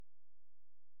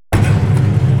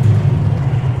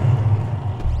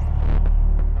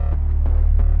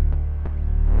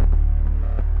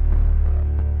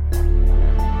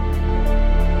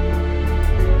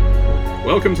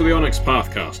Welcome to the Onyx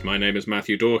Pathcast. My name is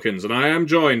Matthew Dawkins, and I am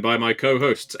joined by my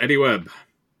co-hosts Eddie Webb.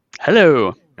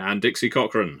 Hello. And Dixie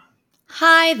Cochran.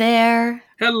 Hi there.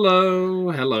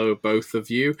 Hello, both of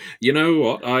you. You know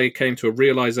what? I came to a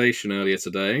realization earlier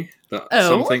today that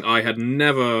something I had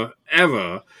never,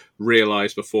 ever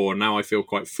realized before, and now I feel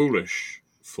quite foolish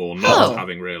for not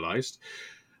having realized,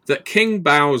 that King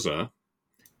Bowser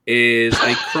is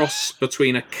a cross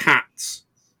between a cat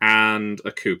and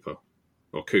a Koopa,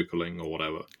 or Koopaling, or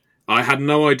whatever. I had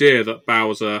no idea that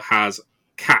Bowser has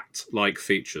cat-like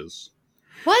features.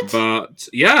 What? But,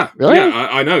 yeah. Really? Yeah,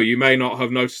 I know, you may not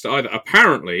have noticed it either.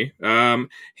 Apparently,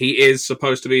 he is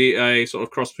supposed to be a sort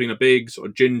of cross between a big sort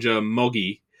of ginger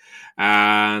Moggy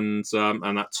and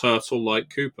that turtle-like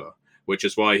Koopa, which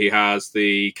is why he has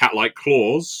the cat-like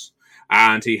claws,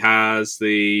 and he has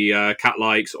the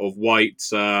cat-like sort of white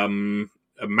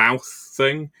mouth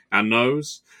thing and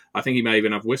nose. I think he may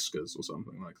even have whiskers or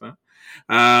something like that.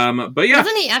 But yeah.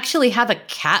 Doesn't he actually have a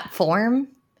cat form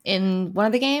in one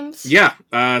of the games? Yeah.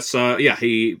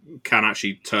 He can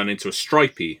actually turn into a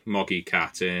stripy Moggy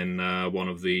cat in one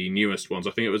of the newest ones.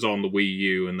 I think it was on the Wii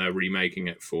U, and they're remaking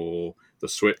it for the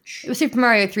Switch. It was Super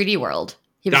Mario 3D World.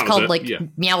 He was called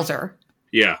Meowser.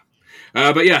 Yeah.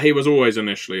 But yeah, he was always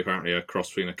initially apparently a cross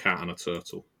between a cat and a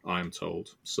turtle, I'm told.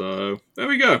 So, there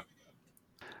we go.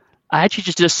 I actually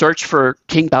just did a search for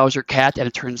King Bowser cat, and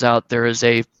it turns out there is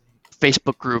a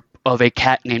Facebook group of a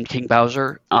cat named King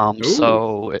Bowser.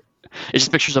 So it's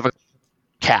just pictures of a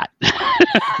cat.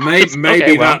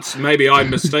 Maybe I'm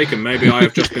mistaken. Maybe I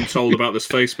have just been told about this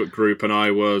Facebook group, and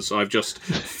I've just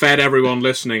fed everyone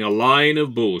listening a line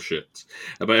of bullshit.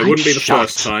 But it wouldn't be the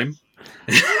first time.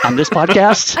 On this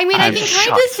podcast? I mean, I can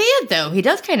kind of see it, though. He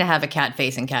does kind of have a cat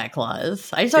face and cat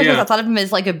claws. I just always thought of him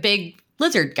as like a big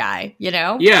lizard guy, you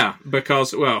know? Yeah,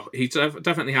 because, well, he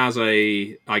definitely has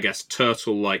a, I guess,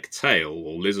 turtle-like tail,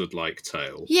 or lizard-like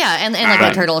tail. Yeah, and like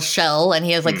a turtle shell, and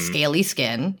he has like scaly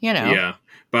skin, you know? Yeah,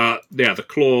 but, yeah, the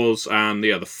claws and,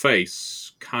 the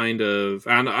face, kind of,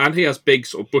 and he has big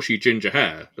sort of bushy ginger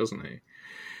hair, doesn't he?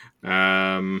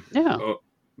 Yeah.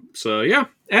 So, yeah.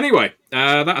 Anyway,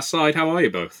 that aside, how are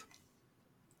you both?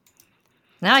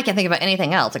 Now I can't think about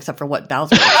anything else except for what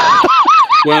Bowser is.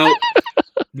 Well,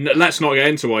 let's not get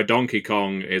into why Donkey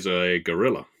Kong is a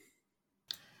gorilla.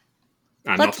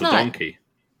 And not a donkey.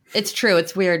 It's true,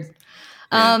 it's weird.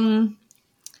 Yeah. One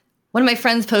of my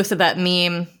friends posted that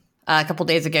meme a couple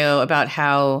days ago about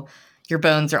how your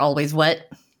bones are always wet,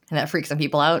 and that freaks some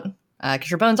people out,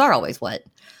 because your bones are always wet.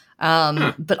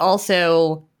 But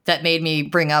also, that made me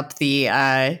bring up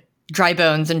the dry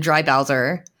bones and dry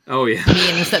Bowser. Oh, yeah.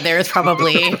 Means that there is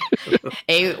probably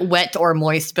a wet or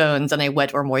moist bones and a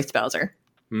wet or moist Bowser.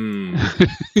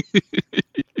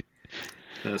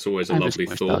 That's always a lovely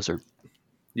thought. Bowser.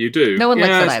 You do? No one likes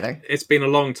that either. It's been a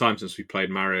long time since we played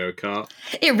Mario Kart.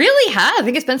 It really has. I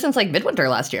think it's been since like midwinter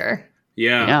last year.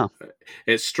 Yeah.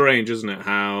 It's strange, isn't it,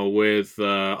 how with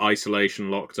isolation,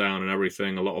 lockdown and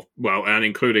everything, and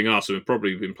including us, we've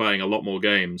probably been playing a lot more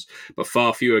games, but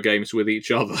far fewer games with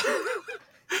each other.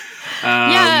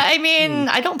 Yeah, I mean,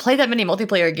 I don't play that many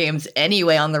multiplayer games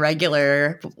anyway on the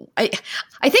regular. I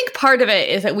think part of it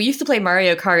is that we used to play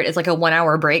Mario Kart as like a 1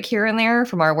 hour break here and there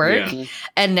from our work. Yeah.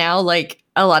 And now like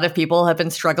a lot of people have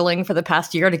been struggling for the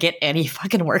past year to get any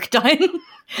fucking work done.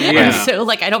 Yeah. And so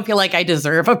like I don't feel like I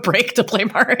deserve a break to play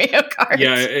Mario Kart.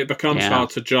 Yeah, it becomes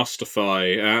hard to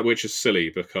justify, which is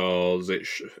silly because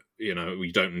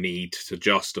we don't need to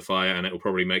justify it, and it will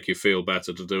probably make you feel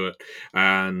better to do it.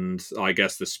 And I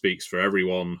guess this speaks for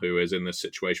everyone who is in this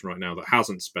situation right now that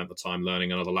hasn't spent the time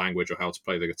learning another language or how to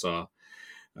play the guitar.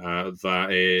 That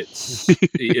it's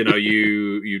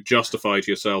you justify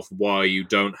to yourself why you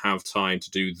don't have time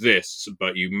to do this,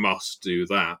 but you must do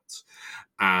that.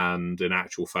 And in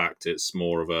actual fact, it's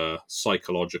more of a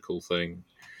psychological thing.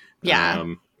 Yeah,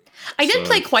 I did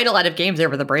play quite a lot of games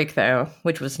over the break, though,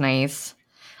 which was nice.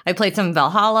 I played some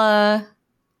Valhalla,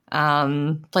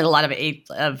 played a lot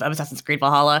of Assassin's Creed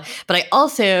Valhalla, but I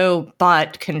also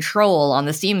bought Control on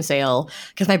the Steam sale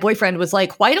because my boyfriend was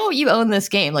like, why don't you own this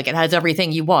game? Like, it has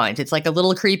everything you want. It's like a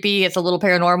little creepy, it's a little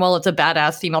paranormal, it's a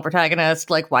badass female protagonist.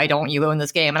 Like, why don't you own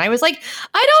this game? And I was like,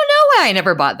 I don't know why I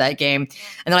never bought that game.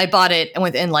 And then I bought it, and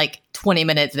within like 20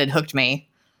 minutes, it hooked me.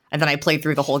 And then I played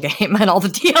through the whole game and all the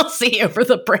DLC over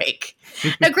the break.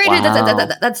 Now, granted,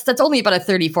 that's only about a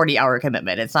 30, 40-hour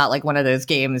commitment. It's not like one of those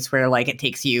games where like it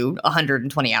takes you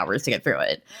 120 hours to get through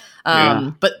it.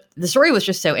 But the story was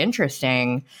just so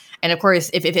interesting. And of course,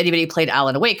 if anybody played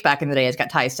Alan Wake back in the day, it's got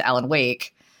ties to Alan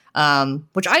Wake,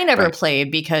 which I never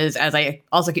played because, as I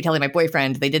also keep telling my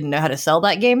boyfriend, they didn't know how to sell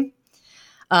that game.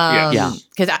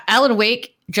 Because Alan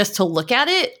Wake just to look at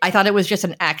it, I thought it was just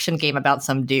an action game about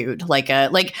some dude. I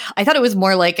thought it was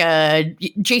more like a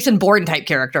Jason Bourne type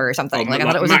character or something. I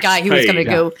thought it was Max a guy who was going to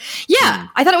go. Yeah,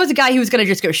 I thought it was a guy who was going to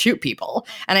just go shoot people.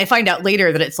 And I find out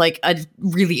later that it's like a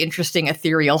really interesting,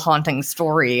 ethereal, haunting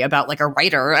story about like a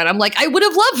writer. And I'm like, I would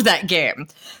have loved that game.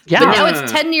 Yeah. But now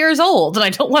it's 10 years old and I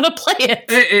don't want to play it.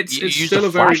 It's still a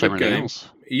very good game. Else.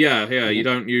 Yeah, you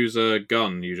don't use a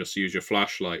gun, you just use your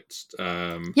flashlight. Which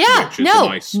is a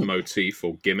nice motif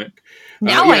or gimmick.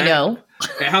 Now I know.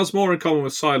 It has more in common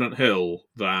with Silent Hill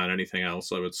than anything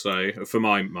else, I would say, for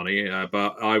my money.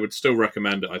 But I would still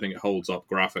recommend it. I think it holds up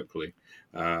graphically.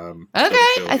 Okay,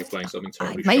 I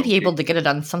might be able to get it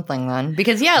on something then.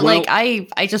 Because,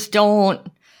 I just don't...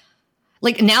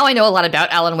 now I know a lot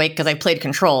about Alan Wake because I played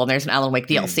Control, and there's an Alan Wake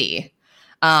DLC.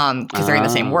 Because they're in the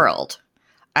same world.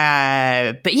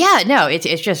 But yeah, no,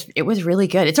 it was really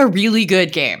good. It's a really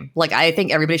good game. I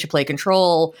think everybody should play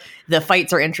Control. The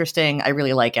fights are interesting. I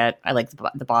really like it. I like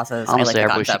the bosses. Honestly, I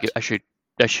like the concept.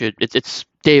 I should. It's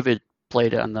David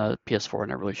played it on the PS4,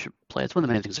 and I really should play it. It's one of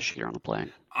the many things I should get around to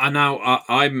playing.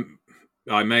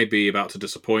 I may be about to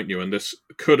disappoint you, and this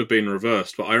could have been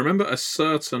reversed, but I remember a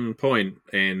certain point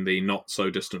in the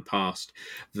not-so-distant past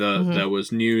that there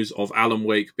was news of Alan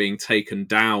Wake being taken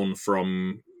down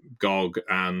from GOG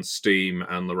and Steam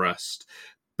and the rest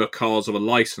because of a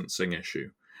licensing issue.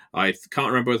 I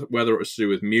can't remember whether it was to do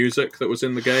with music that was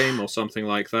in the game or something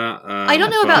like that. I don't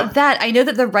know about that. I know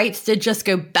that the rights did just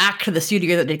go back to the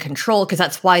studio that did Control because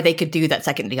that's why they could do that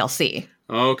second DLC.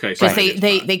 Okay. Because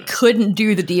they couldn't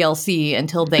do the DLC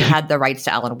until they had the rights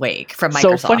to Alan Wake from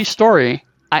Microsoft. So, funny story.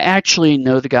 I actually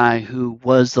know the guy who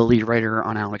was the lead writer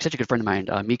on Alan Wake. Such a good friend of mine,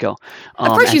 Miko. Of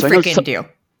course you freaking do.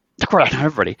 Of course, I know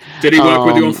everybody. Did he work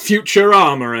with you on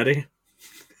Futurama, Eddie?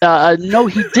 No,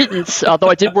 he didn't. Although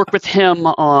I did work with him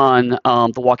on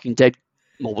the Walking Dead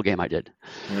mobile game I did.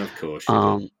 Of course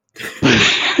you did.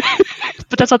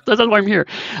 But that's not why I'm here.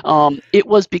 It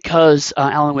was because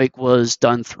Alan Wake was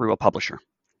done through a publisher.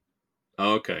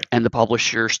 Okay. And the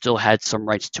publisher still had some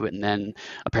rights to it. And then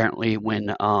apparently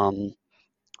when blanking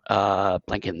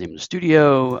the name of the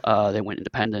studio, they went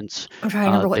independent. I'm trying to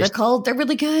remember what they're called. They're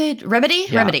really good. Remedy?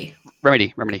 Yeah.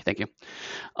 Remedy, thank you.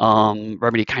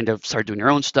 Remedy kind of started doing their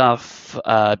own stuff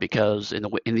because in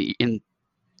the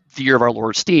year of our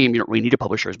Lord Steam, you don't really need a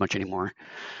publisher as much anymore.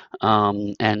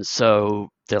 And so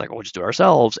they're like, we'll just do it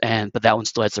ourselves. But that one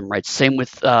still had some rights. Same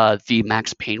with the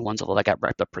Max Payne ones, although that got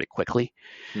wrapped up pretty quickly.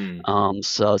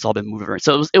 So it's all been moved around.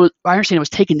 So it was I understand it was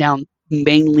taken down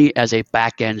mainly as a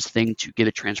back-end thing to get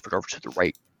it transferred over to the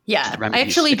right. Yeah, I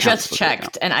actually just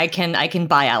checked, and I can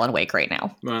buy Alan Wake right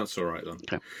now. That's all right then.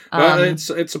 Okay. Well, it's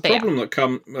a problem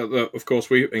that of course,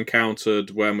 we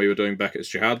encountered when we were doing Beckett's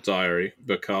Jihad Diary.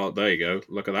 Because there you go,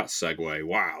 look at that segue.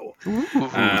 Wow. Ooh,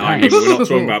 I mean, we're not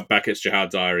talking about Beckett's Jihad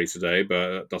Diary today,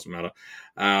 but it doesn't matter.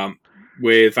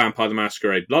 With Vampire the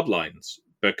Masquerade Bloodlines.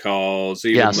 Because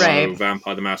even though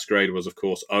Vampire the Masquerade was, of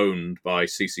course, owned by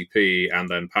CCP and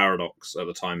then Paradox at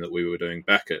the time that we were doing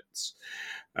Beckett's,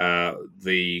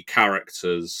 the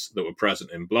characters that were present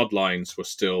in Bloodlines were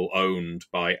still owned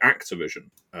by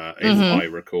Activision, if I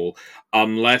recall,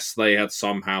 unless they had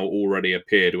somehow already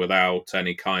appeared without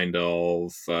any kind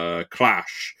of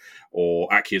clash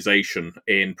or accusation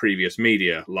in previous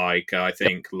media. Like, I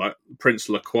think Prince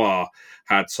Lacroix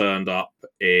had turned up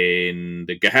in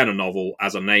the Gehenna novel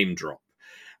as a name drop.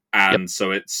 And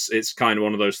so it's kind of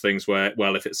one of those things where,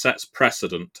 well, if it sets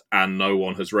precedent and no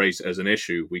one has raised it as an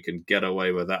issue, we can get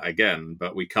away with that again,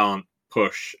 but we can't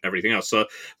push everything else. So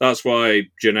that's why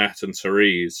Jeanette and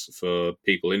Therese, for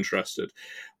people interested,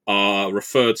 are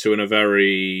referred to in a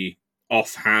very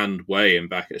offhand way in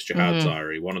Beckett's Jihad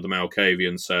Diary. One of the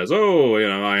Malkavians says,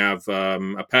 I have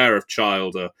a pair of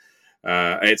Childer.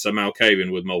 It's a Malkavian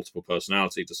with multiple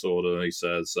personality disorder. He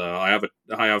says, I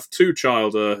have two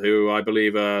Childer who I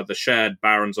believe are the shared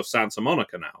barons of Santa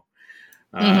Monica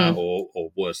now.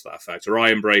 Or worse to that effect. Or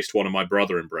I embraced one and my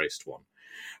brother embraced one.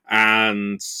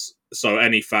 And so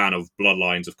any fan of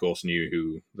Bloodlines, of course, knew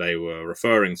who they were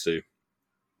referring to.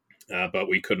 But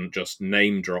we couldn't just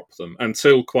name drop them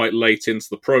until quite late into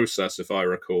the process, if I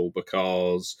recall,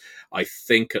 because I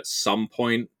think at some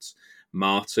point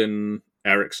Martin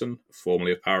Erickson,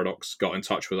 formerly of Paradox, got in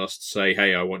touch with us to say,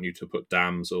 hey, I want you to put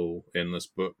Damsel in this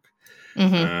book.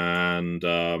 And,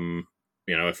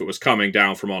 if it was coming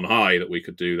down from on high that we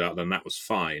could do that, then that was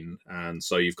fine. And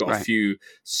so you've got a few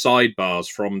sidebars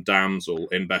from Damsel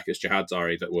in Beckett's Jihad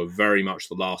Diary that were very much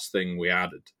the last thing we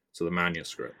added to the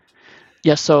manuscript.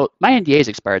 Yeah, so my NDA is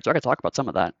expired, so I can talk about some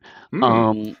of that.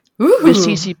 With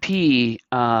CCP,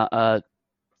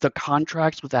 the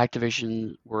contracts with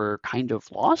Activision were kind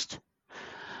of lost.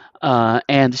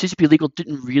 And the CCP Legal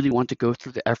didn't really want to go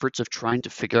through the efforts of trying to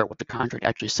figure out what the contract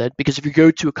actually said. Because if you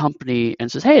go to a company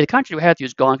and says, hey, the contract we have with you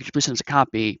is gone, could you please send us a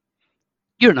copy?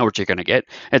 You don't know what you're going to get.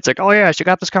 It's like, oh, yes, you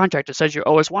got this contract. It says you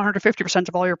owe us 150%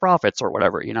 of all your profits or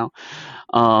whatever,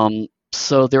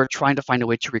 So they were trying to find a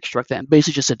way to reconstruct that, and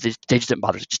basically just said they just didn't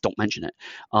bother, just don't mention it.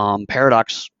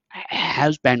 Paradox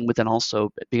has been within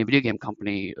also being a video game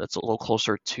company that's a little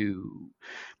closer to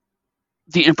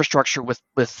the infrastructure with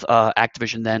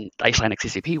Activision than Icelandic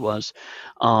CCP was.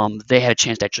 They had a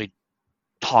chance to actually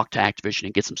talk to Activision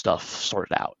and get some stuff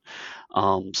sorted out.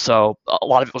 So a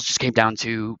lot of it just came down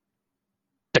to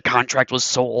the contract was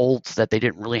so old that they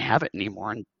didn't really have it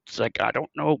anymore. And it's like, I don't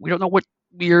know. We don't know what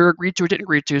we agreed to or didn't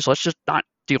agree to, so let's just not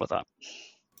deal with that.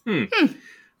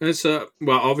 It's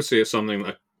obviously it's something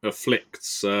that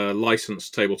afflicts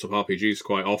licensed tabletop RPGs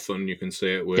quite often. You can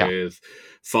see it with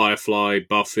Firefly,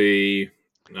 Buffy,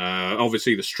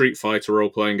 obviously the Street Fighter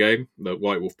role-playing game that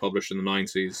White Wolf published in the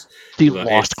 90s. The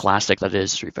lost classic that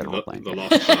is Street Fighter role-playing game. The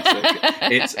lost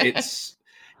classic.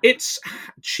 It's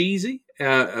cheesy,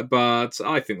 but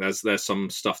I think there's some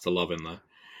stuff to love in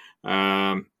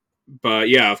there. But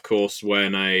yeah, of course,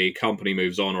 when a company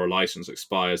moves on or a license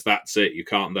expires, that's it. You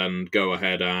can't then go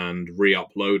ahead and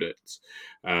re-upload it.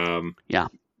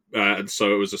 And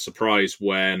so it was a surprise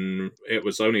when it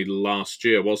was only last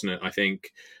year, wasn't it? I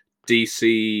think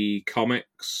DC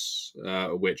Comics,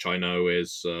 which I know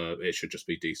is, it should just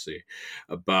be DC,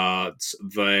 but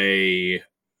they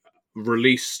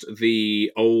released the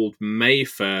old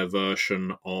Mayfair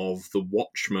version of the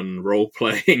Watchmen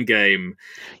role-playing game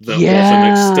that was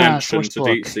an extension to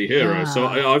DC Heroes. So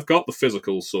I've got the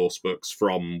physical source books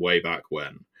from way back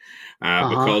when,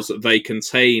 because they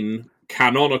contain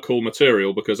canonical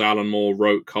material because Alan Moore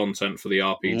wrote content for the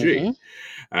RPG.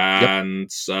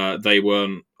 And they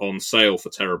weren't on sale for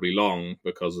terribly long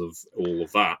because of all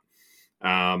of that.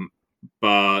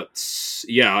 But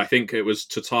yeah, I think it was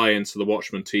to tie into the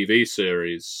Watchmen TV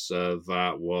series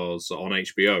that was on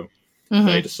HBO.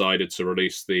 They decided to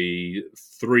release the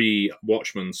 3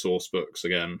 Watchmen source books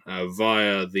again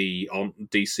via the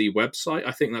DC website.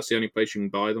 I think that's the only place you can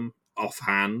buy them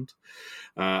offhand.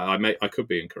 I could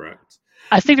be incorrect.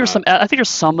 I think there's some. I think there's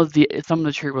some of the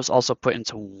material was also put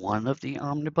into one of the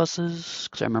omnibuses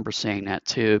because I remember seeing that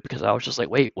too. Because I was just like,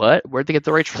 wait, what? Where'd they get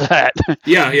the rights for that?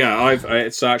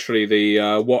 It's actually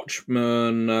the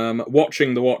Watchmen.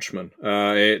 Watching the Watchmen.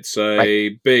 It's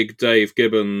a big Dave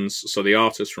Gibbons. So the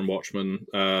artist from Watchmen.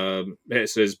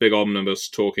 It's his big omnibus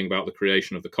talking about the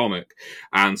creation of the comic,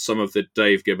 and some of the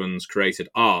Dave Gibbons created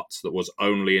art that was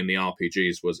only in the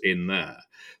RPGs was in there.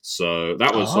 So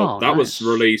that was was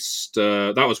released.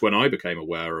 That was when I became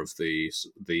aware of the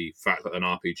fact that an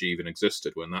RPG even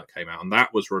existed when that came out, and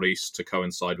that was released to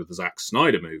coincide with the Zack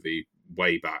Snyder movie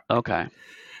way back. Okay.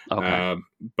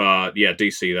 But yeah,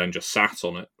 DC then just sat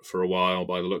on it for a while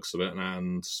by the looks of it,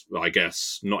 and I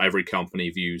guess not every company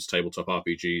views tabletop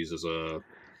RPGs as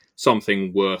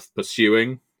something worth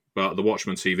pursuing. But the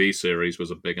Watchmen TV series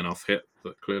was a big enough hit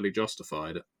that clearly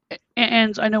justified it.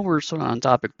 And I know we're sort of on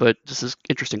topic, but this is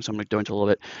interesting, so I'm going to go into a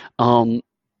little bit.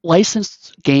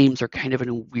 Licensed games are kind of in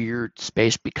a weird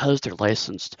space because they're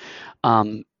licensed.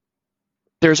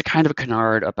 There's a kind of a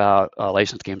canard about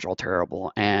licensed games are all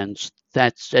terrible, and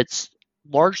that's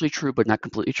largely true, but not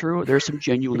completely true. There's some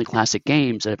genuinely classic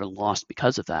games that have been lost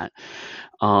because of that.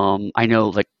 I know,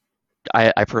 like,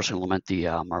 I personally lament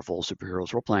the Marvel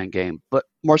Superheroes role-playing game, but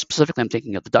more specifically, I'm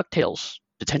thinking of the DuckTales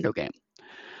Nintendo game.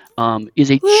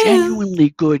 Is a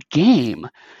genuinely good game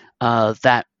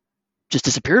that just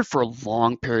disappeared for a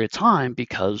long period of time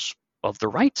because of the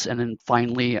rights, and then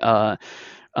finally a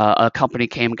company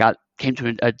came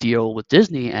to a deal with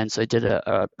Disney, and so they did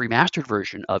a remastered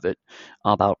version of it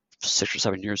about 6 or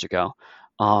 7 years ago.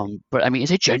 But I mean,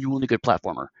 it's a genuinely good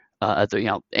platformer. And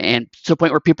to the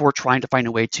point where people were trying to find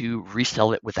a way to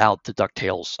resell it without the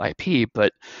DuckTales IP,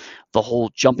 but the whole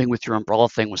jumping with your umbrella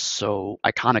thing was so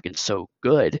iconic and so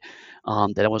good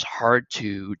that it was hard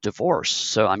to divorce.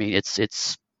 So I mean,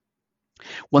 it's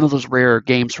one of those rare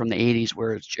games from the 80s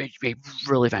where it's a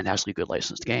really fantastically good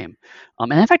licensed game.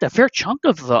 And in fact, a fair chunk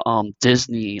of the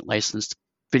Disney licensed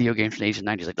video games from the 80s and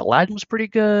 90s, like Aladdin was pretty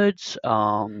good.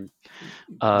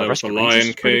 Rescue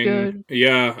Lion King.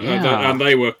 And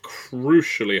they were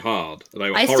crucially hard.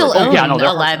 They were I horrible. still own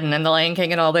Aladdin and the Lion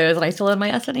King and all those, and I still own my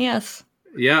SNES.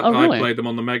 Yeah, really? I played them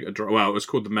on the Mega Drive. Well, it was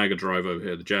called the Mega Drive over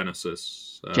here, the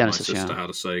Genesis. My sister had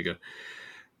a Sega.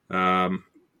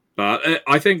 But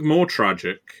I think more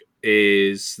tragic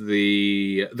is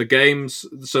the games.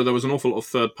 So there was an awful lot of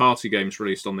third-party games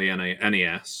released on the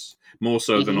NES, more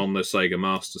so than on the Sega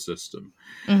Master System.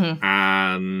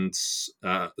 And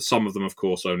some of them, of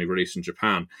course, only released in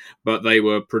Japan. But they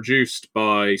were produced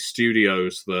by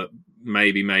studios that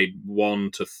maybe made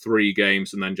 1 to 3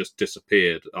 games and then just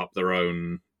disappeared up their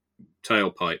own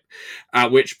tailpipe.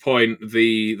 At which point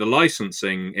the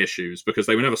licensing issues, because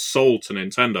they were never sold to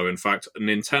Nintendo. In fact,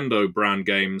 Nintendo brand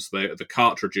games, the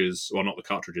cartridges, well, not the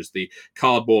cartridges, the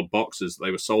cardboard boxes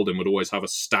they were sold in would always have a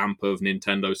stamp of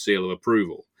Nintendo seal of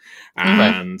approval.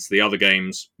 And the other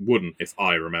games wouldn't, if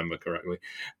I remember correctly.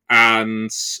 And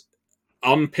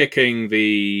unpicking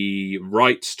the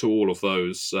rights to all of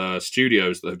those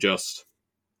studios that have just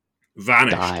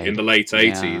vanished in the late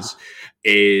 80s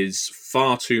is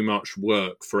far too much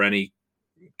work for any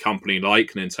company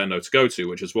like Nintendo to go to,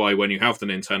 which is why when you have the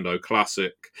Nintendo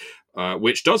Classic,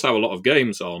 which does have a lot of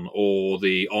games on, or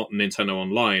the Nintendo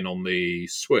Online on the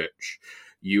Switch,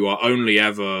 you are only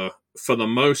ever, for the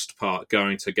most part,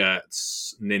 going to get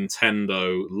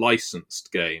Nintendo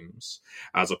licensed games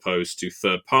as opposed to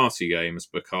third-party games,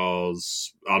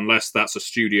 because unless that's a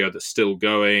studio that's still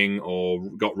going or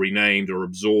got renamed or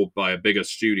absorbed by a bigger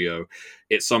studio,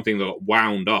 it's something that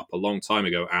wound up a long time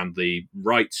ago, and the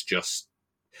rights just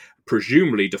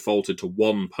presumably defaulted to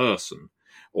one person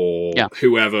or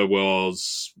whoever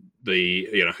was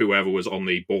whoever was on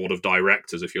the board of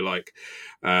directors, if you like,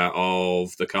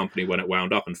 of the company when it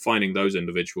wound up, and finding those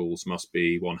individuals must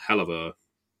be one hell of a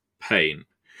pain.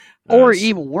 Or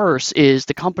even worse is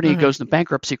the company goes into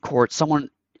bankruptcy court.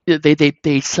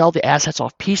 They sell the assets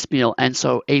off piecemeal, and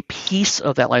so a piece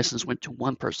of that license went to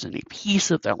one person, a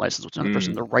piece of that license went to another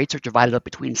person. The rights are divided up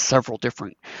between several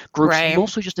different groups,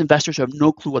 mostly just investors who have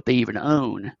no clue what they even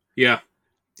own. Yeah,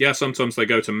 sometimes they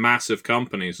go to massive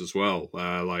companies as well,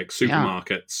 like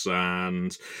supermarkets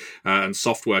and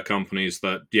software companies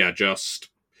that, just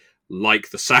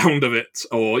like the sound of it,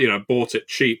 or, bought it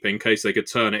cheap in case they could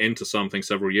turn it into something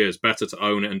several years. Better to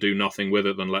own it and do nothing with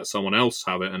it than let someone else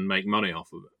have it and make money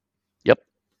off of it. Yep.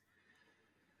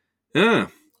 Yeah.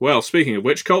 Well, speaking of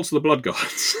which, Cult of the Blood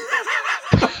Gods.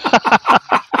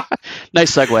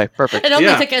 Nice segue. Perfect. It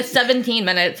only took us 17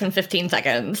 minutes and 15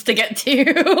 seconds to get to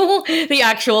the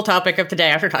actual topic of today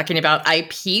after talking about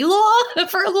IP law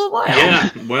for a little while. Yeah,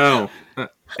 well...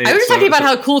 I was just talking about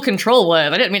how cool Control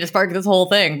was. I didn't mean to spark this whole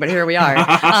thing, but here we are.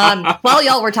 While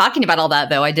y'all were talking about all that,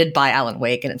 though, I did buy Alan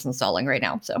Wake, and it's installing right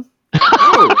now, so...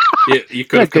 You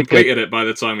could have completed it by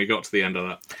the time we got to the end of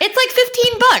that. It's like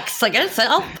 $15. I guess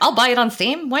I'll buy it on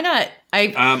Steam. Why not?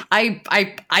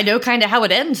 I know kind of how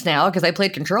it ends now because I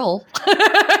played Control.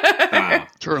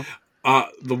 True. One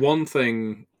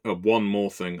more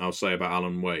thing I'll say about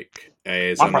Alan Wake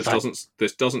is, and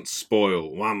this doesn't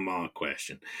spoil. One more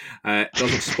question. It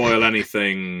doesn't spoil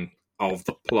anything of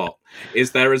the plot.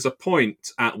 There is a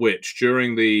point at which,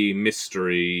 during the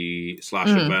mystery /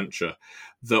 adventure,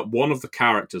 that one of the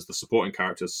characters, the supporting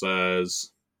characters, says,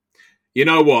 "You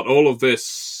know what? All of the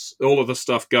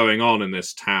stuff going on in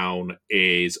this town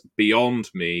is beyond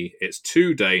me. It's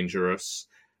too dangerous.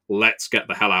 Let's get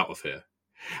the hell out of here."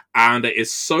 And it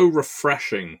is so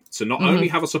refreshing to not only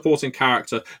have a supporting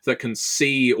character that can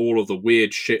see all of the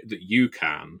weird shit that you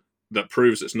can, that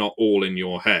proves it's not all in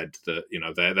your head, that,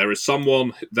 there is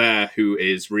someone there who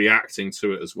is reacting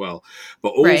to it as well, but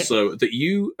also that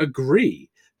you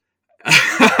agree.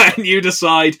 And you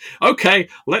decide, okay,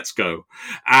 let's go.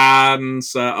 And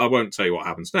I won't tell you what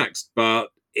happens next, but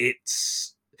it's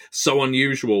so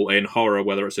unusual in horror,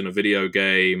 whether it's in a video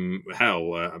game,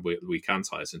 we can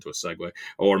tie this into a segue,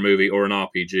 or a movie, or an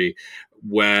RPG,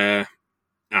 where,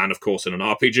 and of course in an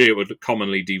RPG it would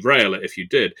commonly derail it if you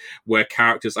did, where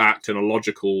characters act in a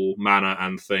logical manner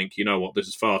and think, you know what, this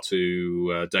is far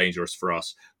too dangerous for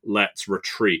us, let's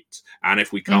retreat, and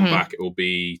if we come back it will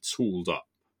be tooled up.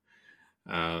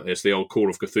 It's the old Call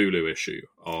of Cthulhu issue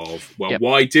of,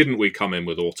 why didn't we come in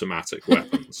with automatic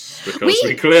weapons? Because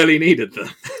we clearly needed them.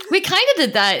 We kind of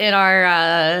did that in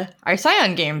our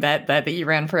Scion game that you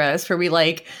ran for us, where we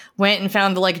went and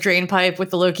found the drain pipe with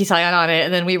the Loki Scion on it,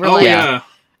 and then we were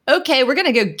okay, we're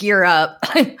gonna go gear up.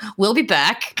 We'll be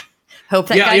back. Hope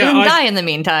that guy didn't die in the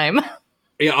meantime.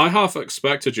 Yeah, I mostly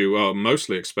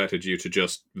expected you to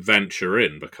just venture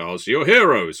in, because you're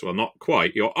heroes. Well, not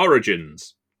quite. You're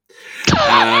origins.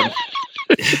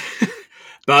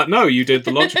 But no, you did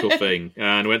the logical thing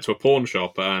and went to a pawn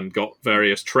shop and got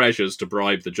various treasures to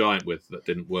bribe the giant with that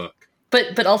didn't work.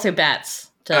 But also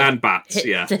bats. To hit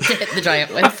the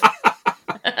giant with.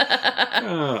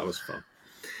 That was fun.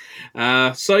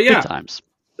 So yeah, good times.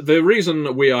 the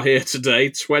reason we are here today,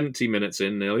 20 minutes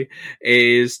in nearly,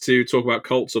 is to talk about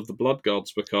Cults of the Blood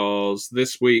Gods, because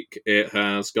this week it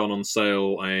has gone on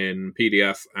sale in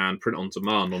PDF and print on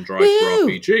demand on Drive for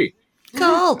RPG.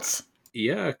 Cults!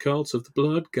 Yeah, Cults of the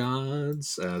Blood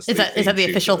Gods. Is that the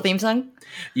official theme song?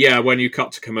 Yeah, when you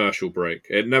cut to commercial break.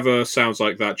 It never sounds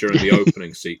like that during the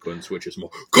opening sequence, which is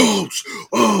more Cults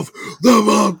of the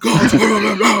Blood Gods.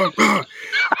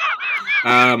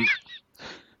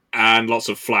 And lots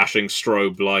of flashing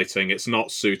strobe lighting. It's not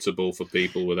suitable for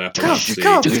people with epilepsy.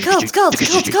 Cults!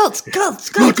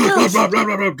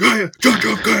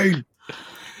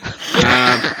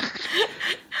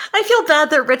 I feel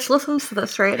bad that Rich listens to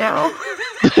this right now.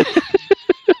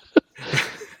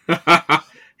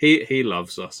 He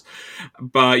loves us.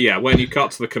 But yeah, when you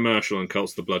cut to the commercial and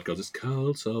Cults of the Blood Gods, it's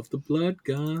Cults of the Blood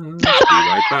Gods. Be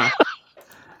right back.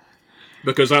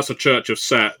 Because that's a Church of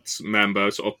Set member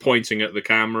sort of pointing at the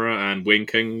camera and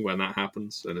winking when that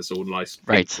happens, and it's all nice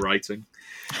writing.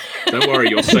 Don't worry,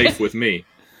 you're safe with me.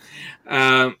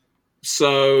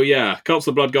 So yeah, Cults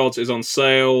of the Blood Gods is on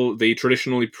sale. The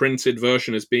traditionally printed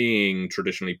version is being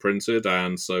traditionally printed,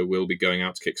 and so will be going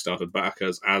out to Kickstarter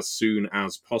backers as soon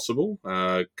as possible.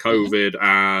 COVID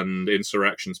and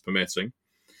insurrections permitting.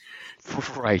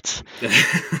 Right.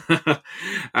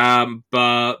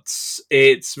 But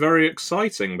it's very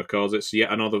exciting because it's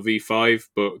yet another V5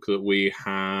 book that we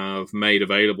have made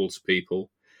available to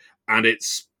people, and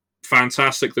it's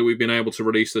fantastic that we've been able to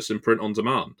release this in print on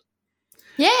demand.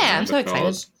 Yeah, I'm so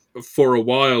excited. For a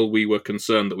while we were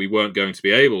concerned that we weren't going to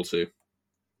be able to,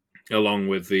 along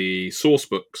with the source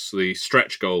books, the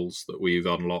stretch goals that we've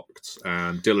unlocked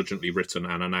and diligently written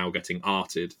and are now getting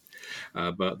arted.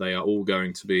 But they are all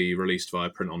going to be released via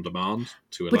print on demand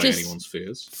to allay anyone's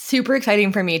fears. Super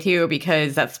exciting for me too,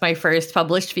 because that's my first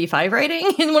published V5 writing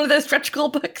in one of those stretch goal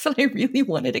books, and I really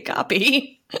wanted a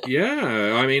copy.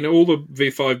 Yeah, I mean, all the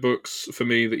V5 books for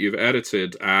me that you've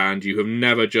edited, and you have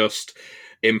never just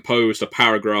imposed a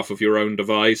paragraph of your own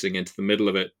devising into the middle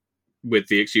of it with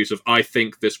the excuse of, I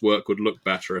think this work would look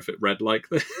better if it read like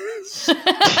this.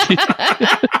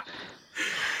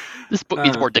 This book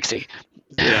needs more Dixie.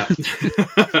 Yeah.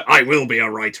 I will be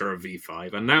a writer of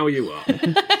V5, and now you are.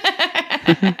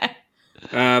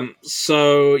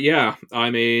 So, yeah,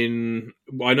 I mean,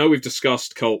 I know we've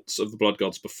discussed Cults of the Blood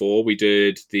Gods before. We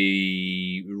did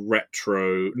the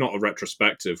not a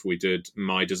retrospective, we did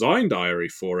my design diary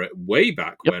for it way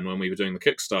back when we were doing the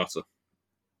Kickstarter.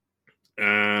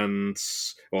 And,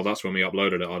 well, that's when we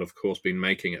uploaded it. I'd, of course, been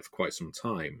making it for quite some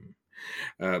time.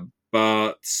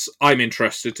 But I'm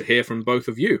interested to hear from both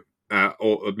of you.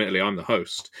 Or admittedly, I'm the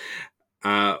host,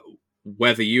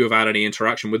 whether you have had any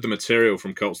interaction with the material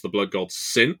from Cults of the Blood Gods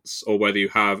since, or whether you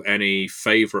have any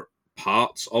favourite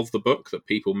parts of the book that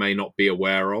people may not be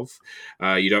aware of.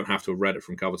 You don't have to have read it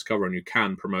from cover to cover, and you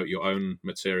can promote your own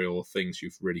material or things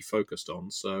you've really focused on.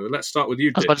 So let's start with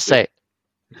you, I was about to say.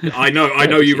 I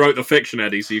know you wrote the fiction,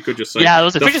 Eddie, so you could just say, yeah,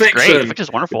 the fiction's great. The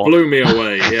fiction's wonderful. Blew me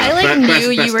away. Yeah, I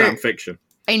knew you were damn fiction.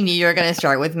 I knew you were going to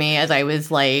start with me as I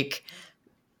was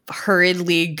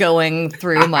hurriedly going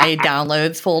through my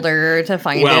downloads folder to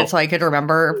find it so I could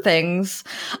remember things.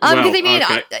 Because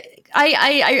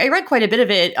I read quite a bit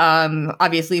of it,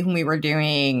 obviously, when we were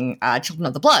doing Children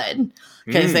of the Blood,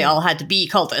 because they all had to be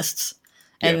cultists.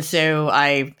 And so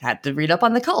I had to read up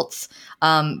on the cults.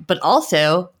 But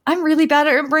also, I'm really bad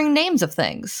at remembering names of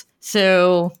things.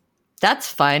 So that's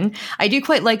fun. I do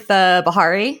quite like the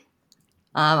Bahari.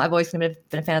 I've always been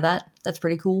a fan of that. That's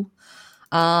pretty cool.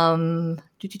 What's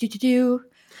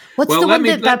the one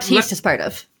that Baptiste is part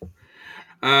of?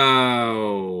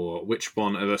 Oh, which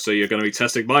one? So you're going to be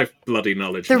testing my bloody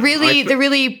knowledge. The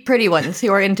really pretty ones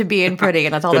who are into being pretty,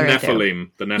 and that's all they're into. The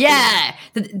Nephilim. Yeah,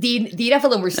 the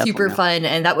Nephilim were super fun,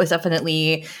 and that was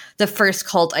definitely the first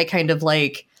cult I kind of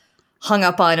hung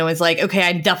up on and was like, okay,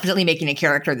 I'm definitely making a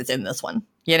character that's in this one.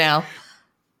 You know.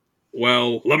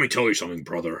 Well, let me tell you something,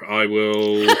 brother. I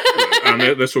will, and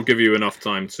this will give you enough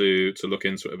time to look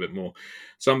into it a bit more.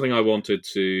 Something I wanted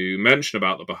to mention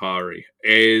about the Bahari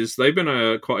is they've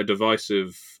been quite a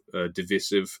divisive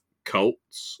cult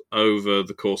over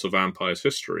the course of Vampire's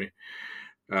history,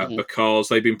 because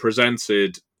they've been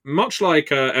presented, much like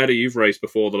Eddie, you've raised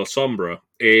before, the La Sombra,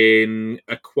 in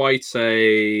quite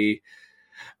a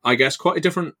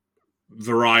different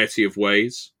variety of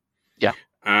ways. Yeah.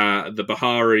 The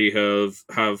Bahari have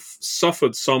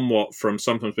suffered somewhat from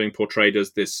sometimes being portrayed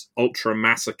as this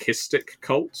ultra-masochistic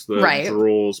cult that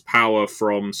draws power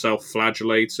from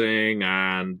self-flagellating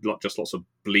and just lots of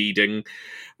bleeding.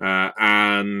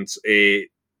 And it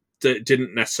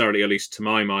didn't necessarily, at least to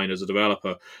my mind as a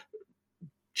developer,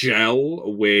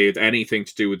 gel with anything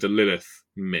to do with the Lilith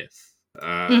myth.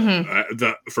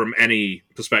 That from any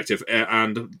perspective,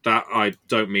 and that I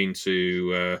don't mean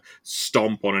to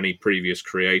stomp on any previous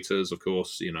creators. Of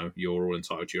course, you're all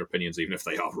entitled to your opinions, even if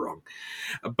they are wrong.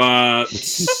 But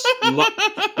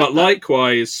but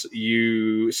likewise,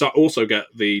 you also get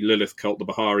the Lilith cult, the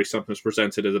Bahari, sometimes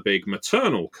presented as a big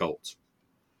maternal cult.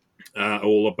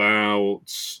 All about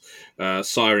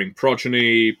siring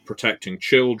progeny, protecting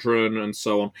children, and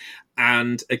so on.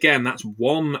 And again, that's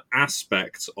one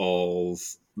aspect of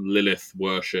Lilith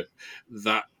worship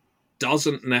that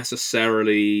doesn't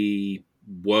necessarily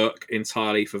work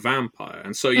entirely for vampire.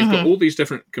 And so you've got all these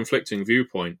different conflicting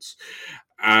viewpoints.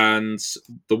 And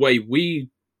the way we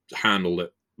handled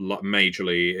it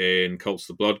majorly in Cults of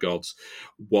the Blood Gods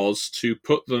was to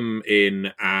put them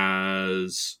in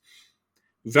as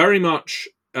very much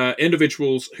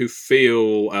individuals who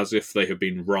feel as if they have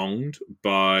been wronged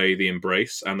by the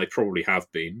Embrace, and they probably have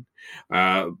been.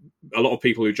 A lot of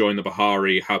people who join the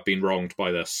Bahari have been wronged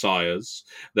by their sires.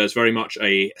 There's very much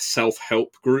a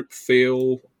self-help group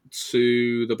feel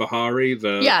to the Bahari,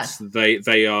 that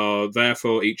they are there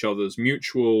for each other's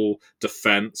mutual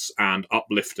defense and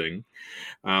uplifting,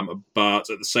 but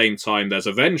at the same time there's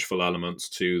a vengeful element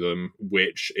to them,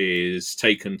 which is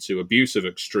taken to abusive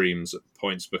extremes at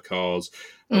points because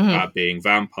of being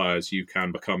vampires. You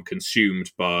can become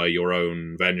consumed by your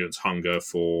own vengeance, hunger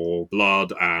for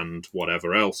blood, and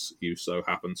whatever else you so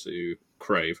happen to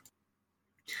crave.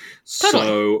 Totally.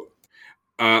 So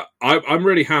I'm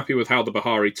really happy with how the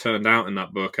Bahari turned out in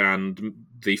that book, and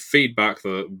the feedback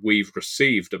that we've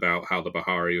received about how the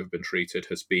Bahari have been treated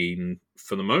has been,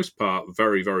 for the most part,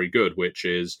 very, very good, which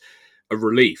is a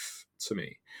relief to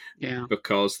me. Yeah.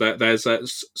 Because there's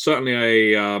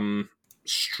certainly a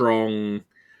strong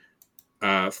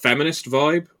feminist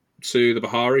vibe to the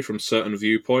Bahari from certain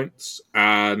viewpoints,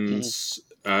 and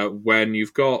when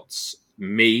you've got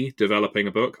me developing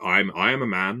a book, I am a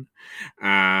man,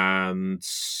 and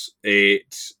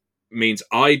it means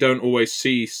I don't always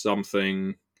see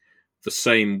something the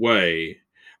same way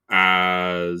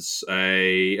as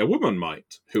a woman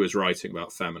might, who is writing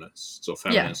about feminists or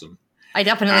feminism. Yeah. I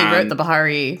definitely wrote the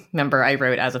Bahari member I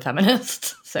wrote as a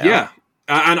feminist. So yeah.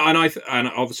 And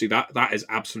obviously that is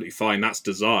absolutely fine. That's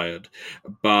desired,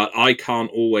 but I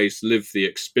can't always live the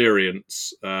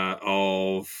experience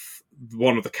of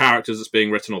one of the characters that's being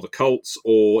written, or the cults,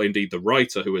 or indeed the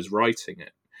writer who is writing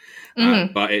it.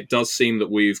 But it does seem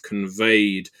that we've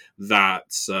conveyed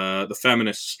that the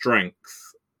feminist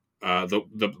strength that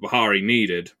the Bahari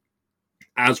needed,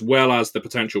 as well as the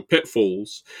potential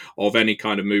pitfalls of any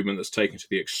kind of movement that's taken to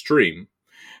the extreme.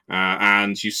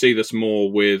 And you see this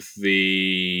more with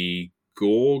the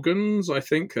Gorgons, I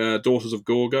think. Daughters of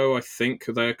Gorgo, I think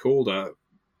they're called.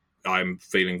 I'm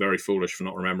feeling very foolish for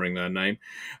not remembering their name,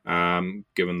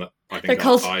 given that I think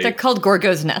they're called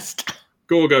Gorgo's Nest.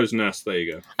 Gorgo's Nest, there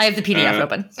you go. I have the PDF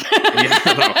open. Yeah,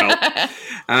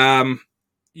 that'll help.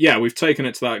 Yeah, we've taken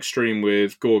it to that extreme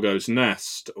with Gorgo's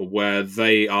Nest, where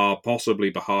they are possibly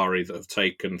Bahari that have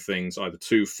taken things either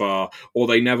too far, or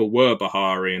they never were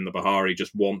Bahari, and the Bahari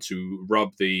just want to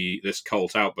rub this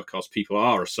cult out because people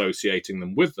are associating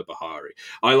them with the Bahari.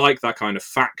 I like that kind of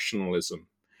factionalism,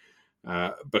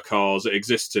 because it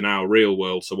exists in our real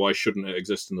world, so why shouldn't it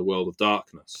exist in the world of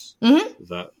darkness?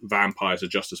 That vampires are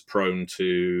just as prone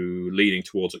to leaning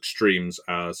towards extremes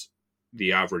as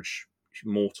the average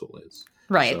mortal is.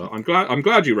 Right. So I'm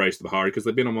glad you raised the Bahari, because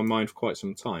they've been on my mind for quite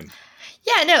some time.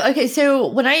 Yeah, no, okay, so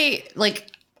when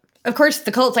of course,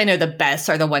 the cults I know the best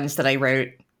are the ones that I wrote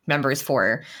members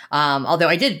for, although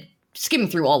I did skim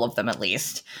through all of them at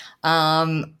least.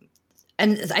 And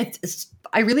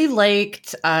I really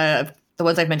liked the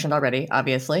ones I've mentioned already,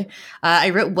 obviously. I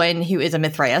wrote one who is a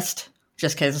Mithraist,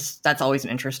 just because that's always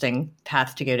an interesting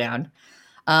path to go down.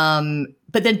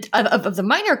 But then of the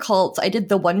minor cults, I did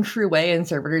the One True Way and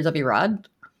Servitors of Irad.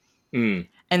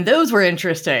 And those were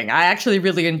interesting. I actually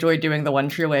really enjoyed doing the One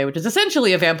True Way, which is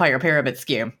essentially a vampire pyramid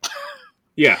scheme.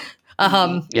 Yeah.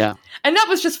 Yeah. And that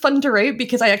was just fun to write,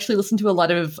 because I actually listened to a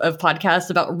lot of podcasts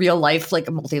about real life,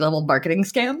 multi-level marketing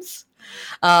scams.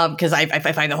 Because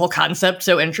I find the whole concept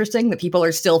so interesting that people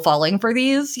are still falling for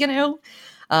these, so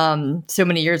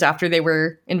many years after they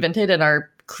were invented, and are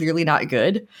clearly not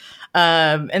good.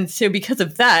 And so because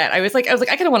of that, I was like, I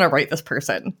kind of want to write this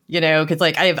person, because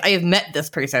I have met this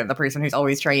person, the person who's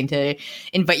always trying to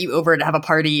invite you over to have a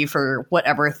party for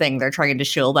whatever thing they're trying to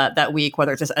shill that week,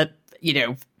 whether it's just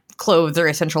clothes or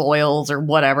essential oils or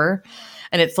whatever.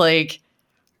 And it's like,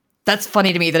 that's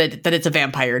funny to me that it's a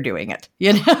vampire doing it,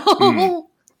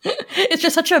 It's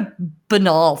just such a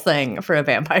banal thing for a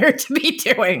vampire to be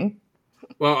doing.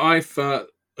 Well,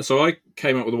 so I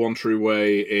came up with the One True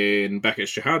Way in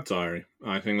Beckett's Jihad Diary.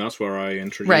 I think that's where I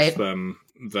introduced them.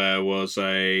 There's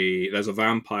a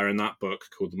vampire in that book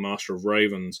called the Master of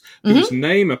Ravens, whose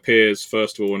name appears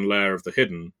first of all in Lair of the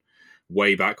Hidden,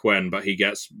 way back when, but he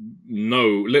gets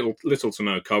little to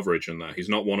no coverage in there. He's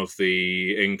not one of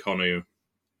the Inkonu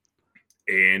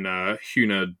in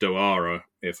Huna Doara,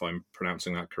 if I'm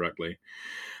pronouncing that correctly.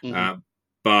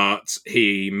 But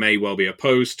he may well be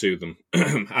opposed to them.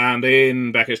 And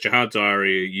in Beckett's Jihad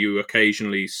Diary, you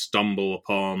occasionally stumble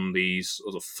upon these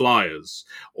sort of flyers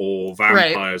or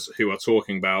vampires who are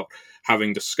talking about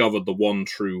having discovered the one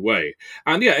true way.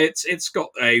 And yeah, it's got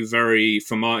a very,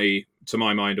 to my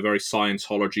mind, a very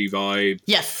Scientology vibe.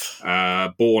 Yes.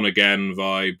 Born Again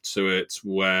vibe to it,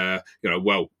 where,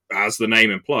 as the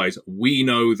name implies, we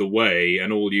know the way,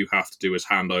 and all you have to do is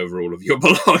hand over all of your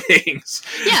belongings.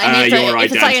 Yeah, I mean,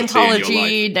 it's a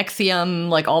Scientology, NXIVM,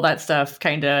 like all that stuff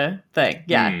kind of thing.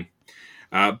 Yeah.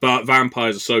 But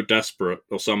vampires are so desperate,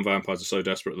 or some vampires are so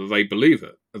desperate, that they believe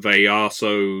it. They are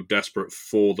so desperate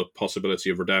for the possibility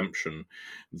of redemption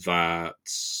that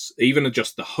even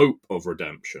just the hope of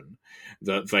redemption,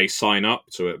 that they sign up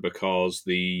to it because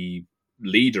the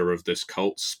leader of this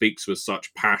cult speaks with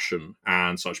such passion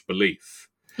and such belief,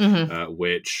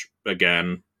 which,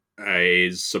 again,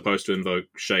 is supposed to invoke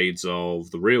shades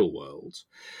of the real world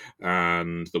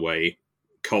and the way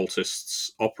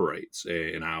cultists operate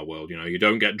in our world. You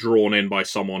don't get drawn in by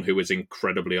someone who is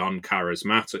incredibly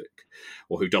uncharismatic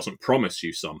or who doesn't promise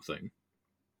you something.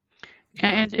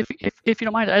 And if you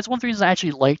don't mind, that's one of the reasons I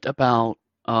actually liked about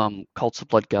Cults of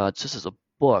Blood Gods, this is a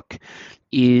book,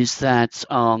 is that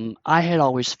I had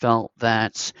always felt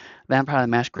that Vampire the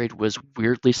Masquerade was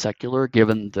weirdly secular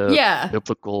given the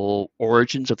biblical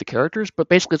origins of the characters. But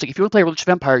basically, it's like if you want to play a religious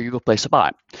vampire, you go play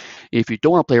Sabbat. If you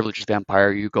don't want to play a religious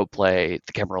vampire, you go play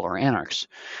the Camarilla Anarchs.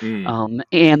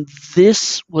 And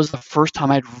this was the first time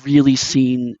I'd really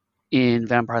seen in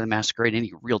Vampire the Masquerade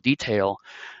any real detail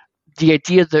the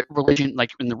idea that religion,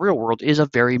 like in the real world, is a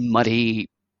very muddy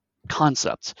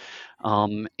concept.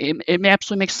 It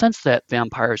absolutely makes sense that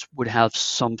vampires would have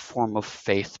some form of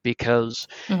faith because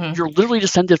you're literally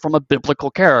descended from a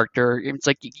biblical character. It's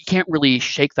like you can't really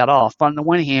shake that off. On the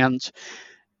one hand,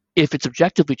 if it's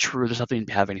objectively true, there's nothing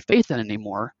to have any faith in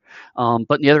anymore. But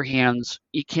on the other hand,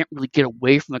 you can't really get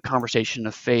away from the conversation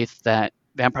of faith that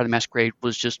Vampire the Masquerade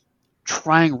was just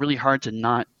trying really hard to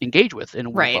not engage with in a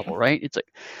weird level, right? It's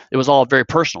like it was all very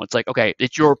personal. It's like, okay,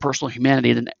 it's your personal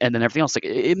humanity, and then everything else. Like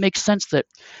it makes sense that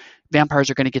vampires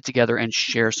are going to get together and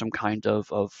share some kind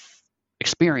of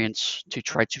experience to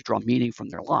try to draw meaning from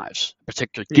their lives,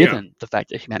 particularly given the fact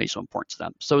that humanity is so important to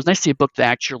them. So it was nice to see a book that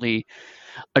actually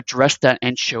addressed that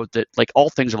and showed that, like all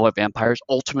things about vampires,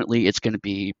 ultimately it's going to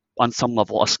be on some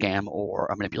level a scam or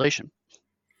a manipulation.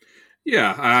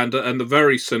 Yeah, and the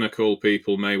very cynical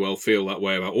people may well feel that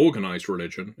way about organized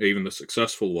religion, even the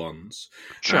successful ones.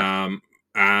 Sure.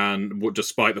 And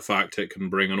despite the fact it can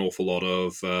bring an awful lot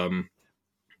of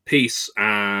peace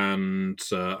and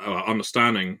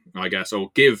understanding, I guess, or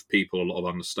give people a lot of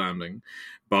understanding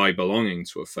by belonging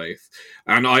to a faith.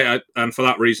 And and for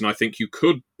that reason, I think you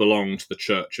could belong to the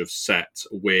Church of Set,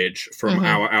 which, from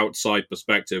our outside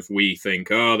perspective, we think,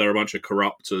 they're a bunch of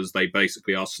corruptors. They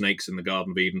basically are snakes in the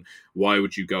Garden of Eden. Why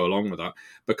would you go along with that?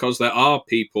 Because there are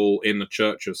people in the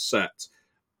Church of Set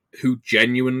who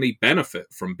genuinely benefit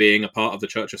from being a part of the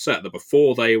Church of Set, that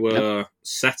before they were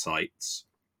Setites,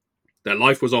 their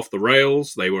life was off the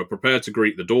rails. They were prepared to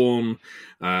greet the dawn.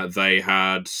 They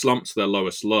had slumped to their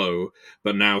lowest low,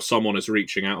 but now someone is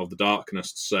reaching out of the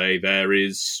darkness to say there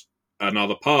is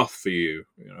another path for you.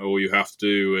 All you have to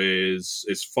do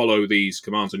is follow these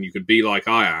commands, and you could be like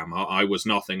I am. I was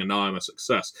nothing, and now I'm a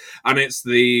success. And it's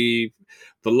the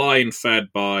line fed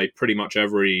by pretty much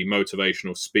every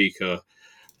motivational speaker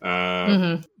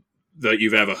that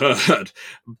you've ever heard,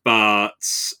 but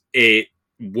it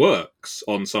works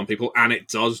on some people, and it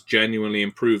does genuinely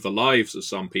improve the lives of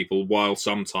some people, while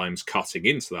sometimes cutting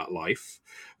into that life,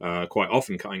 quite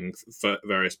often cutting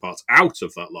various parts out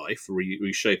of that life,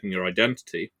 reshaping your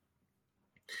identity.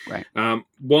 Right.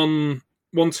 One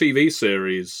TV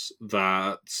series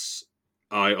that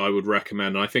I would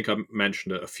recommend, and I think I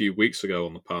mentioned it a few weeks ago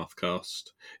on the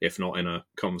Pathcast, if not in a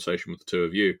conversation with the two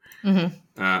of you,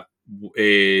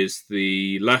 is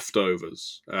The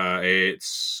Leftovers.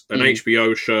 It's an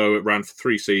HBO show. It ran for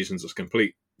 3 seasons. It's a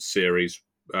complete series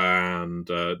and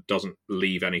doesn't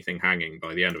leave anything hanging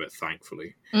by the end of it,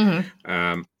 thankfully.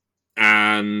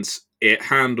 And it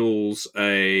handles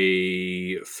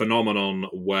a phenomenon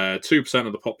where 2%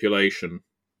 of the population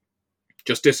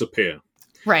just disappear.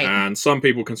 Right. And some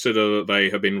people consider that they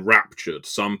have been raptured.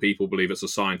 Some people believe it's a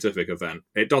scientific event.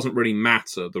 It doesn't really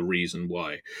matter the reason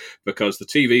why, because the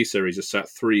TV series is set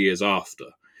 3 years after.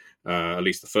 At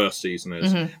least the first season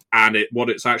is. And what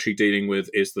it's actually dealing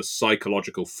with is the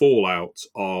psychological fallout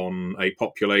on a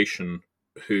population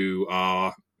who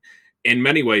are in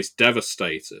many ways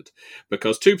devastated,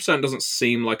 because 2% doesn't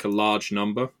seem like a large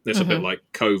number. It's a bit like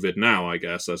COVID now, I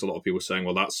guess. There's a lot of people saying,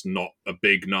 well, that's not a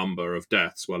big number of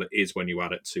deaths. Well, it is when you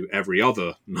add it to every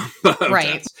other number of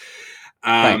deaths.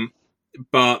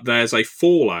 But there's a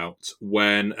fallout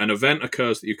when an event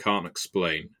occurs that you can't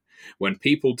explain. When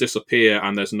people disappear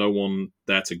and there's no one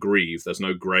there to grieve, there's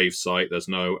no grave site, there's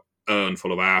no urn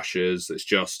full of ashes, it's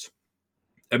just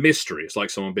a mystery. It's like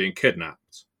someone being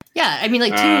kidnapped. Yeah, I mean,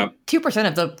 like 2%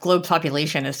 of the globe's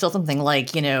population is still something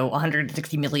like,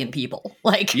 160 million people.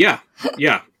 Like, yeah.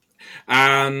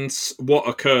 And what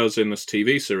occurs in this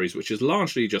TV series, which is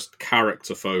largely just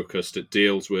character focused, it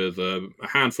deals with a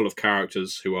handful of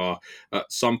characters who are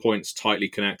at some points tightly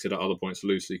connected, at other points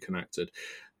loosely connected.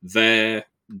 Their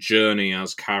journey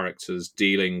as characters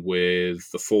dealing with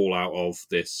the fallout of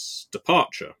this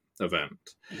departure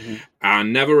event,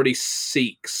 and never really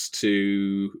seeks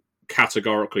to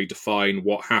categorically define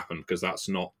what happened, because that's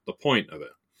not the point of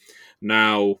it.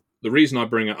 Now, the reason I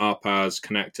bring it up as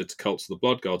connected to Cults of the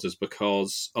Blood Gods is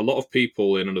because a lot of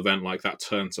people in an event like that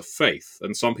turn to faith,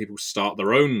 and some people start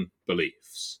their own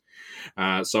beliefs.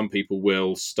 Some people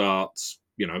will start,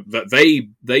 that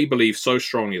they believe so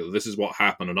strongly that this is what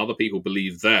happened, and other people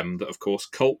believe them, that of course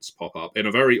cults pop up in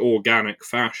a very organic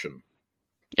fashion.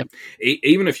 Yep.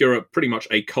 Even if you're pretty much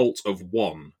a cult of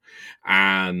one,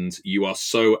 and you are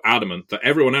so adamant that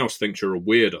everyone else thinks you're a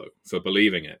weirdo for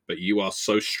believing it, but you are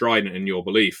so strident in your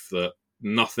belief that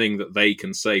nothing that they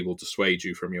can say will dissuade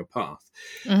you from your path.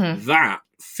 That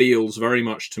feels very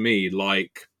much to me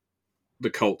like the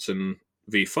cults in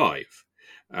V5.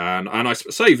 And I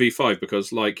say V5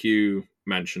 because, like you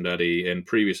mentioned, Eddie, in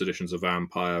previous editions of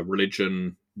Vampire,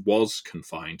 religion was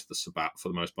confined to the Sabbat for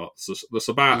the most part. The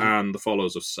Sabbat and the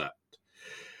followers of Set.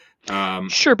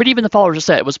 Sure, but even the followers of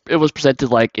Set, it was presented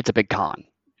like it's a big con.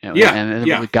 And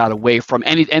we got away from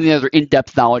any other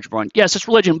in-depth knowledge. Yes, it's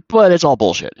religion, but it's all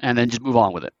bullshit, and then just move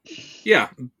on with it. Yeah,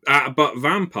 but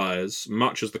vampires,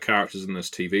 much as the characters in this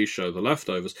TV show, The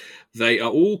Leftovers, they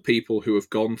are all people who have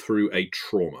gone through a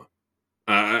trauma.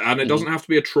 And it doesn't have to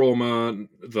be a trauma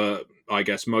that I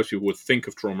guess most people would think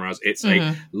of trauma as. It's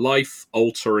a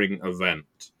life-altering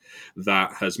event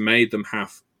that has made them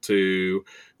have to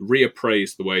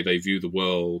reappraise the way they view the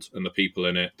world and the people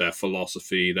in it, their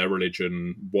philosophy, their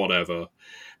religion, whatever.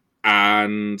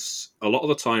 And a lot of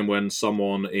the time when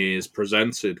someone is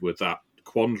presented with that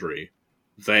quandary,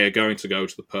 they are going to go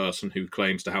to the person who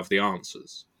claims to have the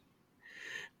answers.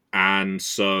 And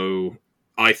so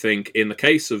I think in the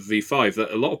case of V5,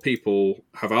 that a lot of people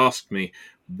have asked me,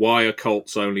 why are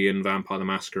cults only in Vampire the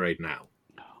Masquerade now?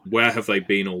 Where have they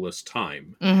been all this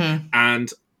time?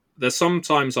 And there's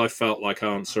sometimes I felt like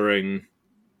answering,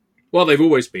 well, they've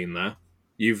always been there.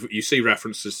 You see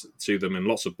references to them in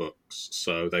lots of books,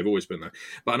 so they've always been there.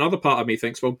 But another part of me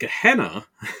thinks, well, Gehenna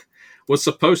was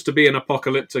supposed to be an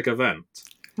apocalyptic event.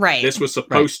 Right. This was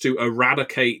supposed to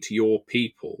eradicate your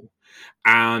people.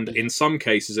 And in some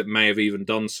cases, it may have even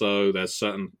done so. There's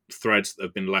certain threads that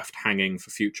have been left hanging for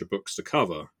future books to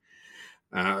cover,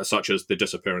 such as the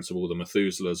disappearance of all the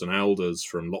Methuselahs and Elders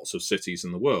from lots of cities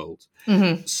in the world.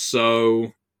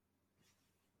 So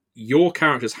your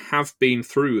characters have been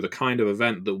through the kind of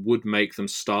event that would make them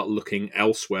start looking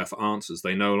elsewhere for answers.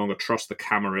 They no longer trust the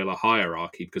Camarilla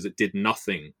hierarchy because it did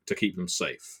nothing to keep them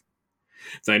safe.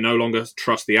 They no longer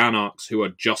trust the Anarchs, who are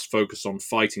just focused on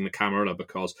fighting the Camarilla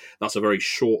because that's a very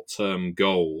short-term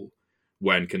goal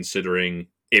when considering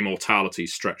immortality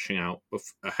stretching out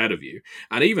ahead of you.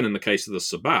 And even in the case of the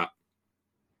Sabbat,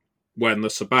 when the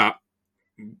Sabbat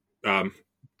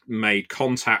made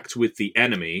contact with the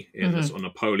enemy in a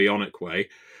Napoleonic way,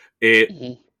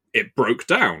 it broke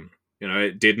down.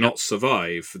 It did not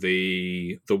survive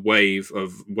the wave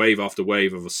after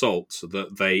wave of assaults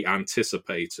that they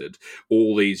anticipated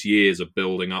all these years of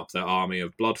building up their army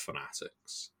of blood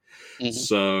fanatics.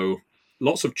 So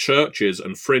lots of churches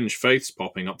and fringe faiths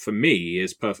popping up, for me,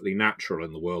 is perfectly natural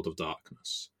in the world of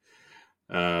darkness.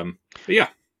 But yeah.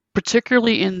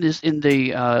 Particularly in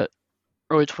the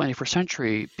early 21st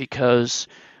century, because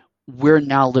we're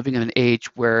now living in an age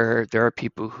where there are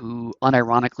people who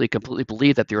unironically completely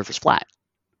believe that the Earth is flat.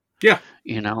 Yeah.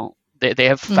 They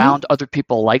have found other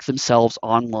people like themselves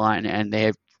online, and they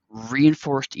have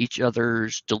reinforced each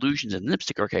other's delusions in this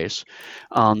particular case,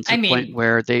 to the point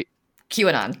where they...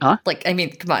 QAnon. Huh? Like, I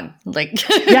mean, come on. Like,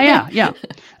 yeah.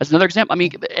 That's another example. I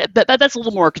mean, that's a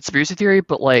little more conspiracy theory,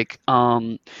 but like,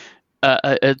 there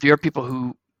are people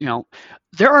who,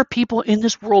 there are people in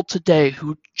this world today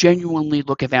who genuinely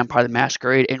look at Vampire the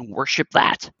Masquerade and worship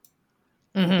that.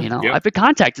 Mm-hmm. I've been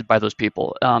contacted by those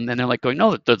people, and they're like going,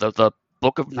 no, the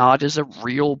Book of Nod is a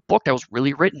real book that was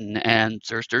really written, and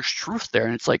there's truth there.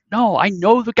 And it's like, no, I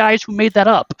know the guys who made that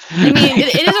up. I mean,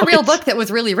 it is a real book that was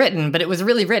really written, but it was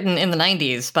really written in the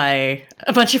 90s by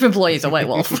a bunch of employees of White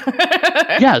Wolf.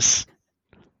 Yes.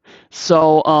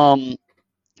 So,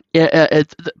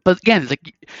 but again, it's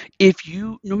like, if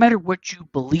you, no matter what you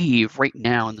believe right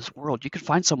now in this world, you can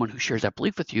find someone who shares that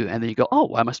belief with you, and then you go,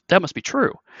 oh, that must be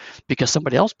true, because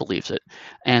somebody else believes it.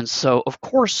 And so, of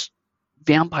course,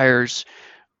 vampires,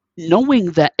 knowing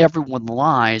that everyone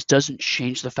lies doesn't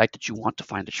change the fact that you want to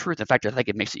find the truth. In fact, I think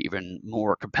it makes it even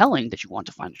more compelling that you want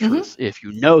to find the truth if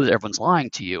you know that everyone's lying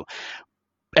to you.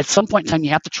 At some point in time, you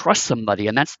have to trust somebody,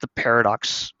 and that's the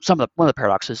paradox. One of the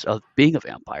paradoxes of being a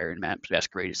vampire in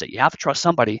Masquerade is that you have to trust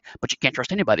somebody, but you can't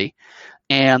trust anybody.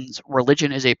 And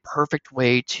religion is a perfect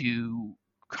way to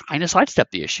kind of sidestep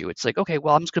the issue. It's like, okay,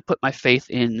 well, I'm just going to put my faith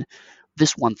in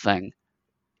this one thing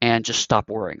and just stop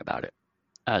worrying about it.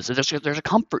 So there's a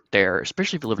comfort there,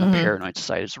 especially if you live in a paranoid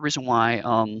society. It's the reason why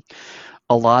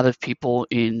a lot of people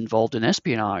involved in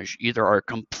espionage either are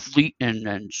complete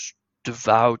and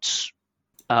devout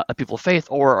people of faith,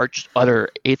 or are just utter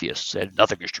atheists and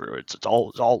nothing is true. It's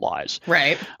all lies.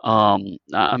 Right.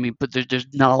 I mean, but there's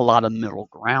not a lot of middle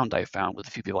ground. I found with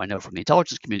a few people I know from the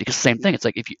intelligence community. Because same thing. It's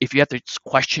like if you have to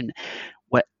question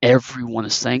what everyone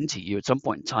is saying to you, at some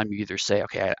point in time, you either say,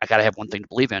 okay, I got to have one thing to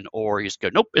believe in, or you just go,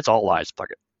 nope, it's all lies. Fuck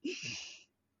it.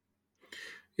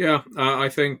 Yeah, I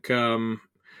think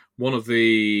one of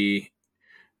the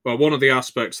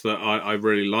aspects that I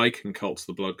really like in Cult of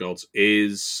the Blood Gods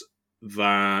is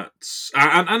that,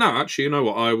 and actually, you know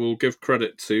what? I will give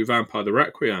credit to Vampire the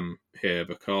Requiem here,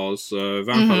 because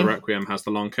Vampire the Requiem has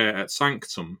the Lancea et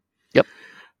Sanctum. Yep.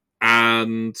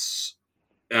 And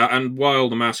while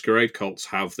the Masquerade cults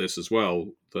have this as well,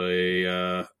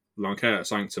 the Lancea et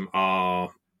Sanctum are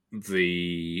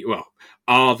the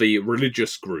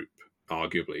religious group,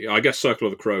 arguably. I guess Circle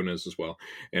of the Kronas as well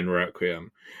in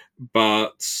Requiem.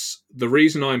 But the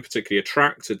reason I'm particularly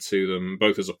attracted to them,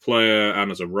 both as a player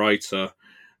and as a writer,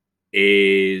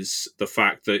 is the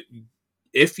fact that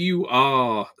if you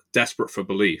are desperate for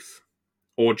belief,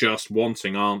 or just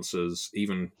wanting answers,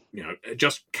 even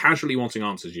just casually wanting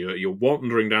answers, you're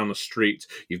wandering down the street,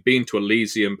 you've been to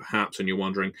Elysium perhaps, and you're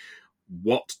wondering,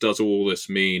 what does all this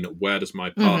mean? Where does my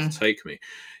path take me?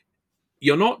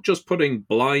 You're not just putting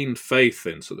blind faith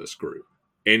into this group,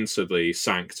 into the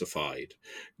Sanctified.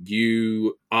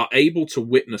 You are able to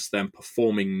witness them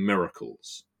performing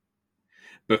miracles.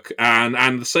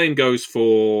 And the same goes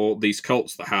for these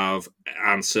cults that have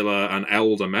ancilla and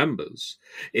elder members.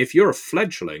 If you're a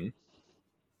fledgling,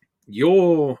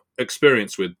 your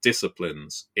experience with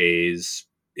disciplines is,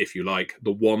 if you like,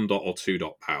 the 1 dot or 2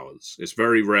 dot powers. It's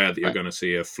very rare that you're going to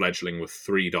see a fledgling with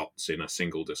 3 dots in a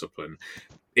single discipline,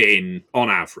 on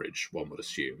average, one would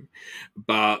assume.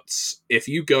 But if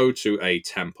you go to a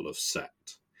Temple of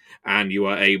Set and you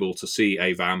are able to see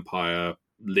a vampire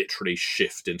literally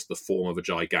shift into the form of a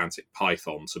gigantic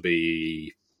python, to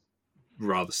be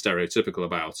rather stereotypical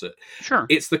about it, sure,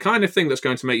 it's the kind of thing that's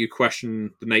going to make you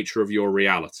question the nature of your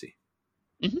reality.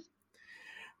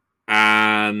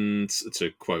 And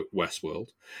to quote Westworld,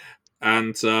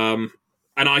 and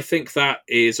I think that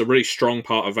is a really strong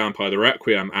part of Vampire the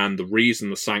Requiem, and the reason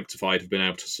the Sanctified have been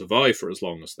able to survive for as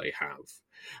long as they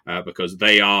have, because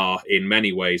they are, in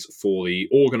many ways, for the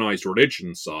organized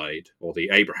religion side, or the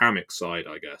Abrahamic side,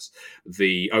 I guess,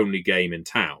 the only game in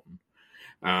town.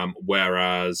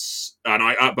 Whereas, but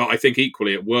I think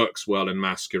equally it works well in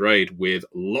Masquerade with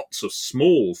lots of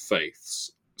small faiths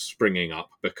springing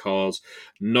up, because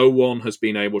no one has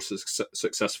been able to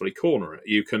successfully corner it.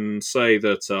 You can say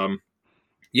that,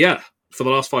 for the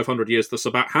last 500 years, the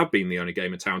Sabbat have been the only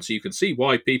game in town, so you can see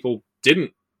why people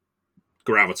didn't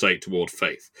gravitate toward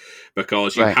faith,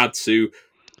 because you had to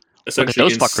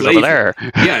essentially enslave over there.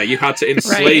 You had to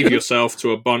enslave yourself to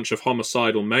a bunch of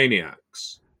homicidal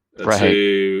maniacs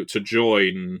to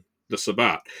join the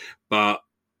Sabbat. But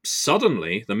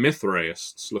suddenly, the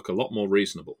Mithraists look a lot more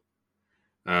reasonable.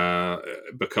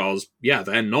 Because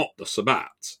they're not the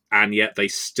Sabbat, and yet they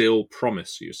still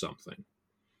promise you something.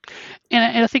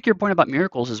 And I think your point about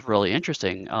miracles is really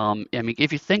interesting. I mean,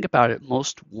 if you think about it,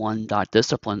 most 1 dot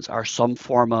disciplines are some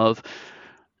form of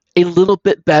a little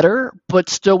bit better, but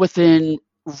still within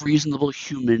reasonable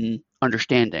human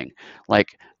understanding.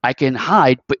 Like I can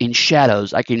hide, but in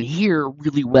shadows. I can hear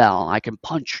really well. I can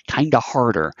punch kind of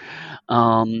harder.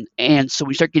 And so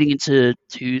we start getting into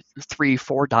 3,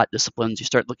 4 dot disciplines. You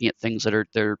start looking at things that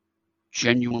they're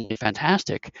genuinely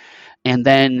fantastic. And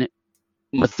then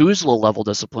Methuselah level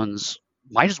disciplines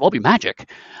might as well be magic.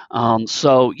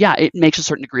 So yeah, it makes a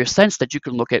certain degree of sense that you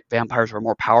can look at vampires who are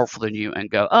more powerful than you and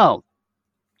go, oh,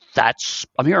 that's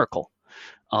a miracle.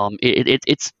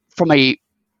 It's from a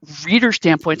reader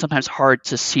standpoint sometimes hard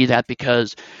to see that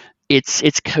because it's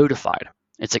codified.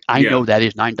 It's like, I know that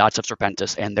is 9 dots of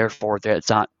Serpentis, and therefore it's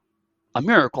not a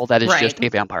miracle. That is just a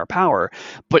vampire power.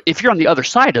 But if you're on the other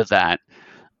side of that,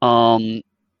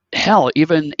 hell,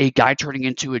 even a guy turning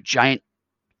into a giant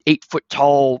 8-foot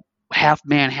tall half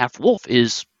man, half wolf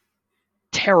is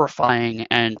terrifying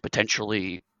and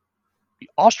potentially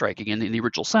awe-striking in the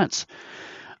original sense.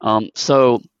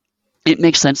 So it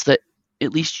makes sense that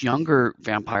at least younger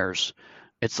vampires,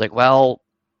 it's like, well,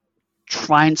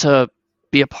 trying to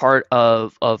be a part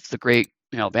of the great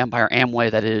vampire Amway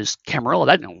that is Camarilla,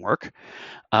 that didn't work.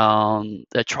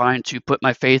 That trying to put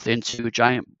my faith into a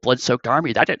giant blood-soaked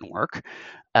army, that didn't work.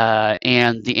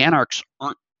 And the Anarchs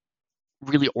aren't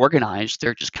really organized.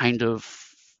 They're just kind of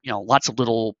lots of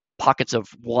little pockets of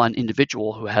one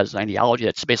individual who has an ideology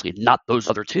that's basically not those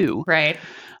other two. Right.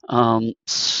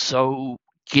 So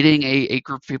getting a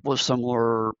group of people with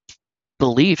similar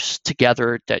beliefs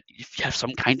together, that you have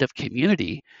some kind of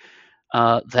community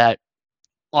that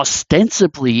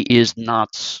ostensibly is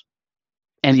not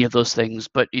any of those things,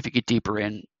 but if you get deeper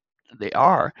in, they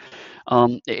are.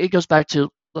 It goes back to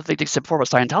the thing they said before about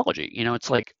Scientology. It's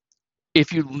like,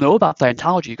 if you know about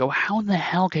Scientology, you go, how in the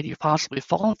hell can you possibly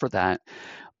fall for that?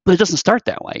 But it doesn't start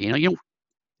that way. You don't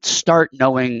start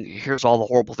knowing, here's all the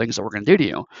horrible things that we're going to do to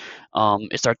you.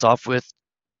 It starts off with,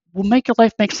 we'll make your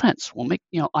life make sense. We'll make,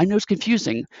 I know it's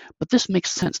confusing, but this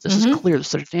makes sense. This is clear,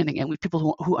 this understanding. And with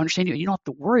people who understand you, you don't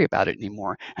have to worry about it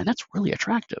anymore. And that's really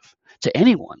attractive to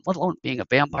anyone, let alone being a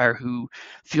vampire who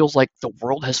feels like the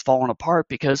world has fallen apart,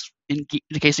 because in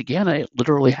the case of Ganna, it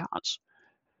literally has.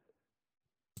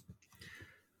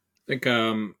 I think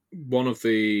one of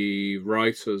the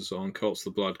writers on Cults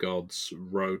of the Blood Gods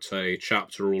wrote a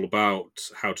chapter all about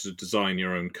how to design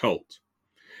your own cult.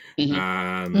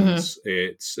 And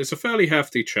it's a fairly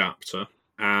hefty chapter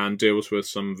and deals with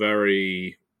some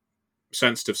very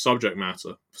sensitive subject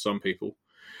matter for some people.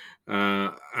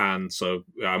 And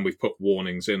we've put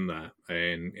warnings in there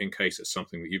in case it's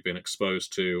something that you've been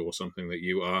exposed to or something that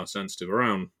you are sensitive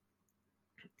around.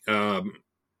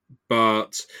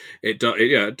 But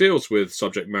it deals with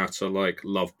subject matter like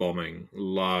love bombing,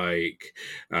 like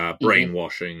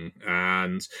brainwashing,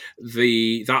 and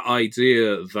that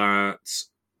idea that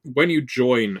when you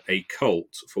join a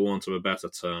cult, for want of a better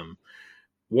term,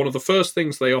 one of the first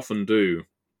things they often do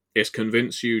is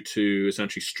convince you to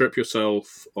essentially strip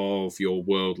yourself of your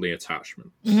worldly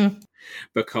attachments.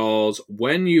 Because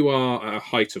when you are at a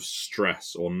height of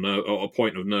stress or a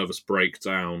point of nervous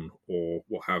breakdown or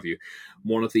what have you,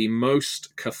 one of the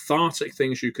most cathartic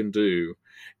things you can do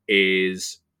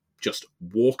is just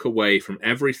walk away from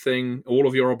everything, all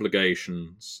of your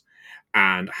obligations,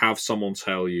 and have someone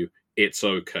tell you, it's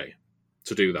okay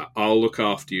to do that. I'll look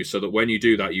after you so that when you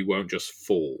do that, you won't just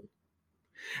fall.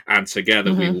 And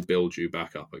together we will build you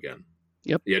back up again.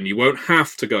 Yep. And you won't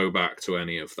have to go back to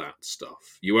any of that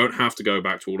stuff. You won't have to go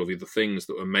back to all of the things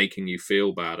that were making you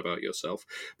feel bad about yourself,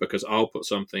 because I'll put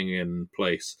something in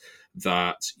place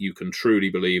that you can truly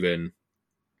believe in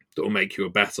that will make you a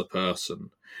better person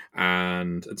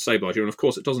and stabilize you. And of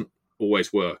course, it doesn't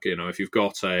always work. If you've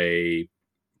got a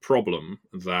problem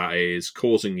that is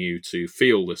causing you to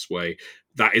feel this way,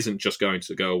 that isn't just going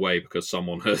to go away because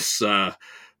someone has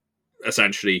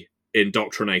essentially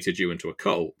indoctrinated you into a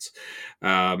cult.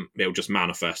 It'll just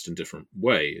manifest in different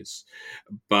ways.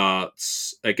 But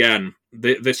again,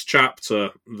 this chapter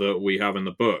that we have in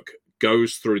the book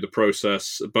goes through the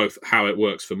process, both how it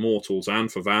works for mortals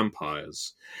and for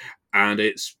vampires, and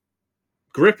it's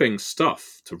gripping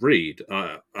stuff to read.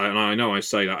 And I know I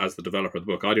say that as the developer of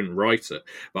the book. I didn't write it,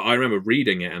 but I remember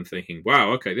reading it and thinking,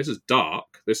 wow, okay, this is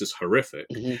dark, this is horrific.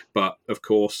 But of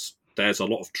course, there's a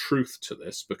lot of truth to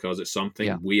this because it's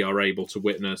something we are able to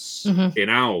witness in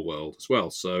our world as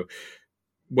well. So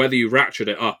whether you ratchet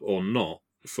it up or not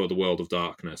for the world of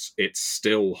darkness, it's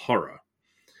still horror,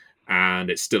 and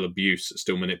it's still abuse, it's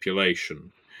still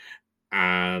manipulation.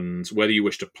 And whether you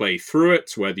wish to play through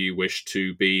it, whether you wish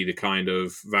to be the kind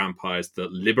of vampires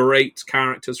that liberate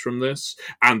characters from this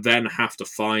and then have to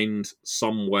find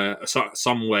some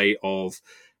way of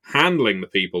handling the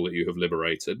people that you have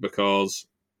liberated, because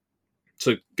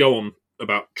to go on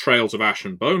about Trails of Ash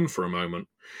and Bone for a moment,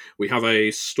 We have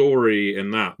a story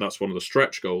in that. That's one of the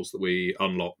stretch goals that we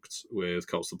unlocked with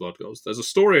Cults of the Blood Gods. There's a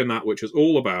story in that which is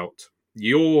all about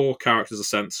your characters are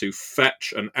sent to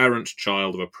fetch an errant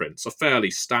child of a prince. A fairly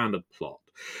standard plot,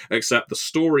 except the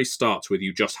story starts with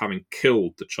you just having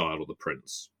killed the child of the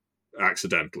prince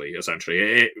accidentally, essentially.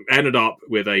 It ended up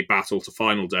with a battle to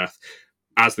final death.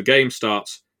 As the game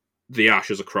starts, the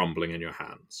ashes are crumbling in your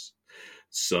hands.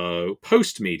 So,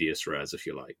 post-medias res, if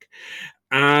you like.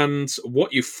 And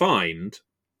what you find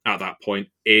at that point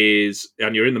is,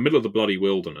 and you're in the middle of the bloody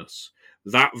wilderness,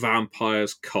 that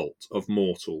vampire's cult of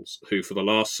mortals, who for the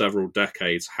last several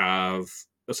decades have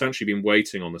essentially been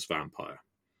waiting on this vampire,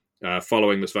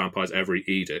 following this vampire's every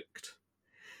edict.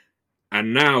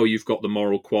 And now you've got the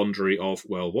moral quandary of,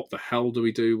 well, what the hell do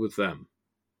we do with them?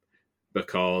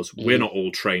 Because we're not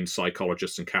all trained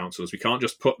psychologists and counselors. We can't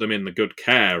just put them in the good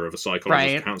care of a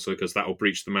psychologist and counselor, because that will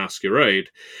breach the masquerade.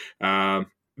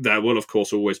 There will, of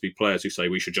course, always be players who say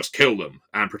we should just kill them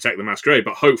and protect the masquerade,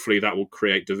 but hopefully that will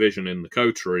create division in the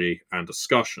coterie and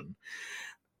discussion.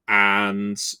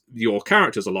 And your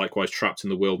characters are likewise trapped in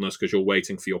the wilderness because you're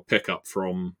waiting for your pickup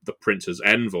from the prince's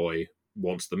envoy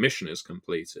once the mission is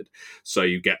completed. So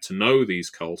you get to know these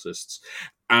cultists.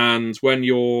 And when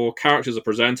your characters are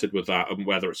presented with that, and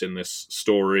whether it's in this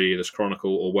story, this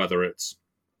chronicle, or whether it's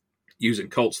using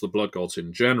Cults of the Blood Gods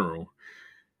in general,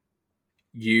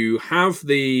 you have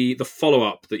the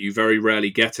follow-up that you very rarely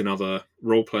get in other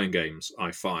role-playing games,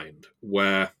 I find,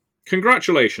 where,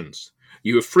 congratulations,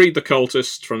 you have freed the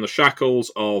cultists from the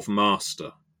shackles of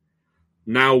Master.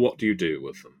 Now what do you do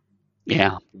with them?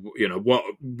 Yeah. You know,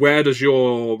 where does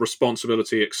your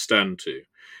responsibility extend to?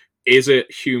 Is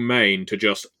it humane to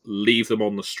just leave them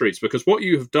on the streets? Because what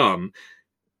you have done,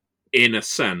 in a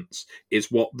sense,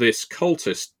 is what this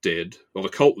cultist did, or the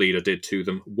cult leader did to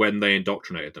them when they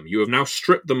indoctrinated them. You have now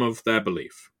stripped them of their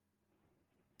belief.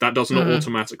 That does not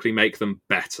automatically make them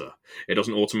better. It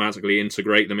doesn't automatically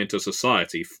integrate them into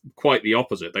society. Quite the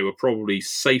opposite. They were probably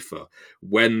safer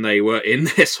when they were in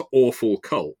this awful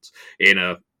cult, in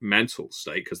a mental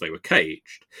state, because they were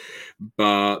caged.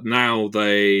 But now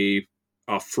they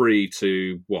are free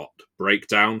to, break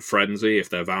down frenzy if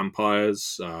they're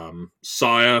vampires,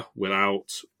 sire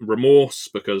without remorse,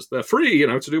 because they're free,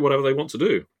 to do whatever they want to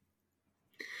do.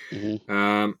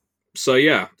 Mm-hmm. So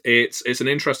yeah, it's an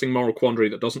interesting moral quandary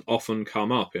that doesn't often come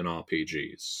up in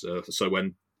RPGs. So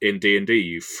when in D&D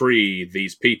you free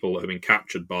these people that have been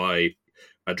captured by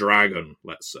a dragon,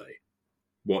 let's say,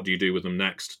 what do you do with them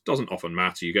next? Doesn't often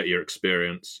matter. You get your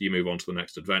experience, you move on to the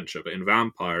next adventure. But in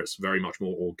Vampire, it's very much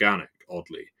more organic,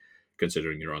 oddly,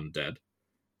 considering you're undead.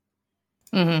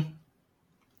 Mm-hmm.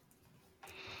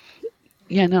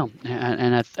 Yeah, no,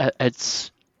 and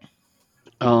it's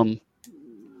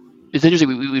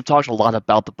interesting. We've talked a lot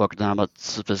about the book, not about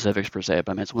specifics per se,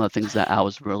 but I mean, it's one of the things that I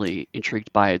was really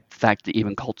intrigued by. The fact that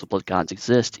even Cults of Blood Gods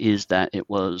exist is that it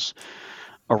was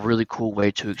a really cool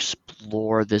way to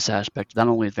explore this aspect, not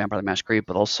only of Vampire the Masquerade,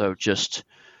 but also just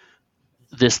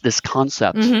this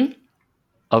concept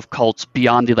of cults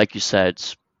beyond the, like you said,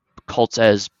 cults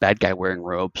as bad guy wearing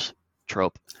robes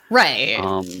trope. Right.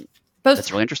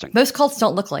 That's really interesting. Most cults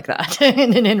don't look like that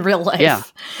in real life. Yeah.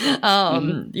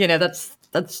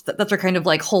 That's our kind of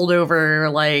like holdover,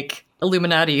 like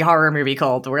Illuminati horror movie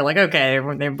cult. We're like, okay,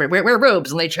 they wear robes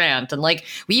and they chant, and like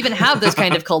we even have those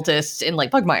kind of cultists in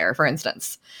like Pugmire, for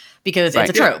instance, because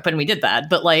it's a trope, and we did that.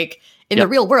 But like in the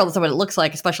real world, that's what it looks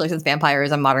like, especially since Vampire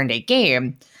is a modern day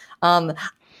game.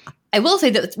 I will say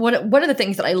that one of the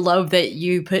things that I love that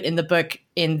you put in the book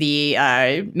in the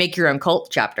Make Your Own Cult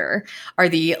chapter are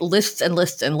the lists and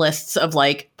lists and lists of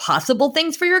like possible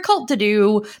things for your cult to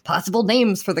do, possible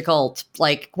names for the cult,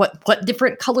 like what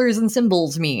different colors and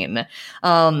symbols mean.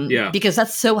 Because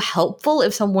that's so helpful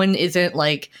if someone isn't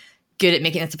like good at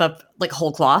making stuff up like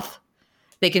whole cloth.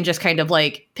 They can just kind of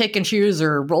like pick and choose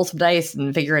or roll some dice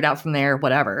and figure it out from there,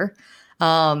 whatever.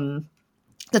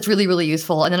 That's really, really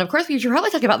useful. And then, of course, we should probably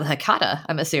talk about the Hecata,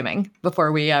 I'm assuming,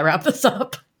 before we wrap this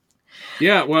up.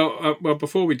 Yeah, well,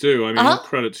 before we do, I mean,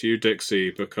 credit to you,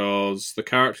 Dixie, because the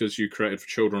characters you created for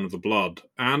Children of the Blood,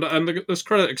 and this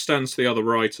credit extends to the other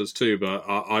writers too, but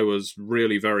I was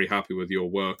really very happy with your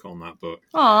work on that book.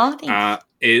 Aw, thanks.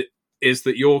 It is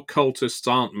that your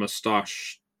cultists aren't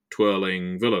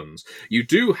moustache-twirling villains. You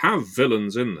do have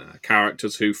villains in there,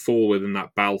 characters who fall within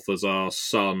that Balthazar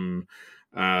son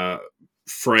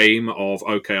frame of,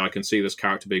 okay, I can see this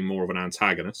character being more of an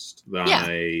antagonist than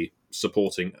a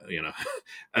supporting,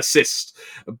 assist.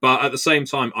 But at the same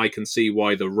time, I can see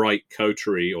why the right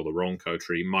coterie or the wrong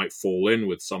coterie might fall in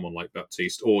with someone like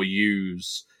Baptiste, or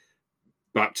use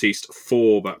Baptiste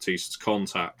for Baptiste's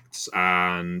contacts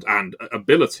and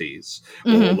abilities,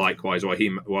 or likewise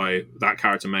why that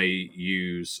character may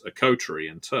use a coterie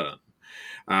in turn.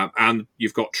 And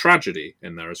you've got tragedy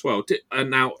in there as well. And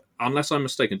now, unless I'm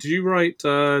mistaken, did you write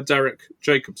Derek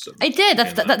Jacobson? I did.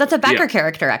 That's a backer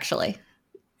character, actually.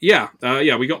 Yeah,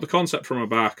 we got the concept from a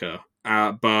backer,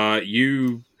 but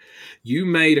you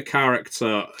made a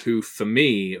character who, for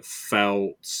me,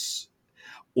 felt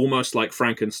almost like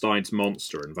Frankenstein's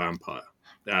monster in Vampire,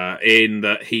 in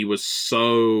that he was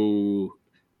so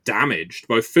damaged,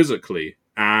 both physically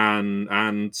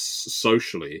and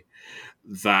socially,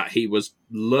 that he was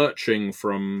lurching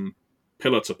from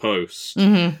pillar to post,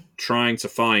 trying to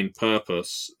find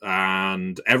purpose,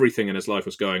 and everything in his life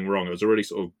was going wrong. It was a really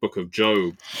sort of Book of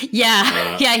Job.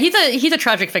 Yeah, he's a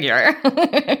tragic figure.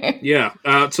 Yeah,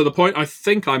 to the point I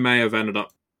think I may have ended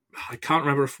up, I can't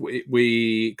remember if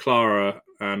we Clara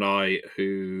and I,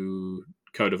 who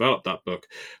co-developed that book,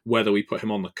 whether we put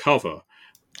him on the cover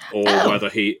or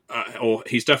whether or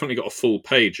he's definitely got a full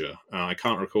pager. I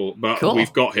can't recall, but cool.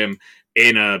 We've got him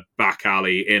in a back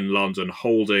alley in London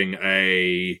holding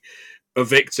a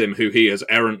victim who he has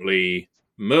errantly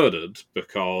murdered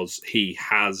because he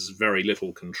has very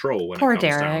little control when Poor it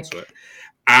comes Derek. down to it.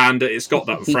 And it's got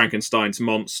that Frankenstein's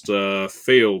monster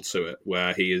feel to it,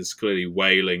 where he is clearly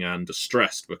wailing and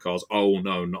distressed because, oh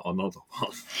no, not another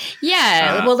one.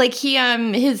 Yeah, well, like he,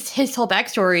 his whole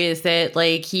backstory is that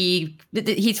like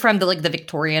he's from the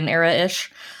Victorian era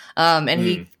ish, and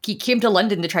he came to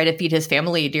London to try to feed his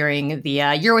family during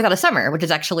the Year Without a Summer, which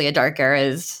is actually a Dark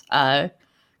Era's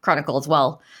chronicle as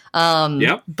well.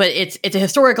 But it's a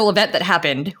historical event that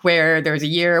happened where there was a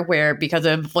year where, because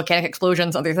of volcanic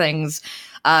explosions, other things,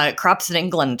 crops in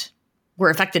England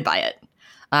were affected by it.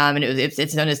 And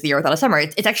it's known as the Year Without a Summer.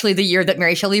 It's actually the year that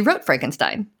Mary Shelley wrote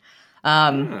Frankenstein,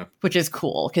 which is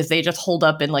cool because they just holed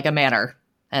up in like a manor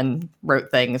and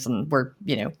wrote things and were,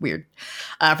 weird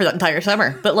for that entire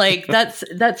summer. But like that's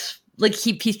like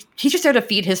he's just there to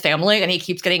feed his family, and he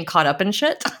keeps getting caught up in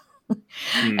shit.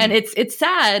 And it's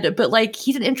sad, but like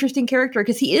he's an interesting character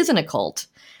because he is in a cult,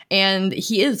 and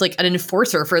he is like an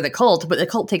enforcer for the cult, but the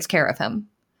cult takes care of him,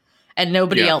 and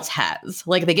nobody else has.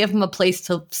 Like they give him a place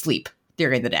to sleep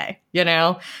during the day,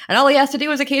 and all he has to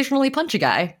do is occasionally punch a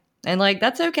guy, and like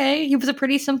that's okay. He was a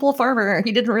pretty simple farmer.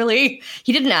 He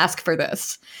didn't ask for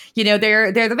this.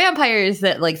 They're the vampires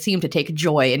that like seem to take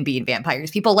joy in being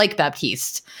vampires. People like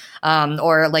Baptiste,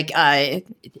 or like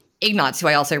Ignatz, who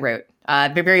I also wrote.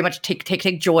 They very much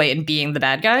take joy in being the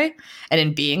bad guy and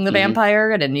in being the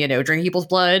vampire and in, drinking people's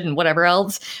blood and whatever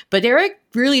else. But Derek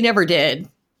really never did.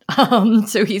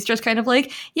 So he's just kind of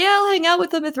like, yeah, I'll hang out with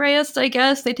the Mithraists, I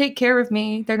guess. They take care of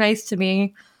me. They're nice to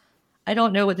me. I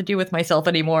don't know what to do with myself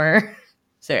anymore.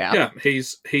 So yeah. Yeah,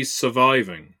 he's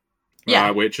surviving.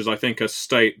 Yeah. Which is, I think, a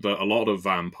state that a lot of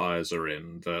vampires are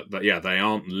in. That they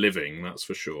aren't living, that's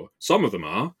for sure. Some of them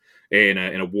are. In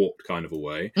a warped kind of a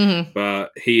way,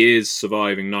 but he is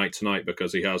surviving night to night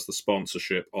because he has the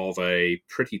sponsorship of a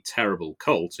pretty terrible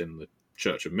cult in the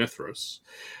Church of Mithras.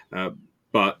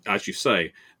 But as you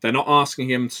say, they're not asking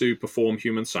him to perform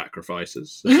human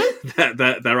sacrifices.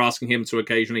 They're asking him to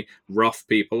occasionally rough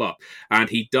people up, and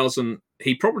he doesn't.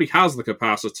 He probably has the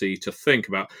capacity to think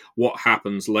about what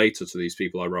happens later to these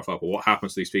people I rough up, or what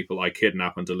happens to these people I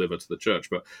kidnap and deliver to the church.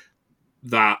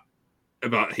 But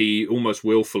he almost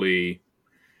willfully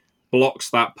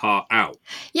blocks that part out.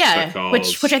 Yeah,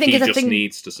 which I think is a thing.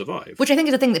 Needs to survive. Which I think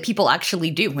is a thing that people actually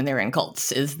do when they're in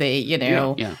cults. Is they,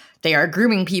 they are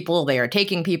grooming people, they are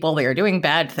taking people, they are doing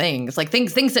bad things, like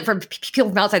things that from people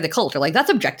from outside the cult are like, that's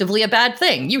objectively a bad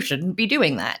thing. You shouldn't be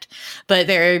doing that. But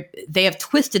they have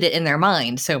twisted it in their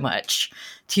mind so much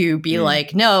to be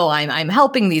like, no, I'm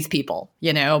helping these people,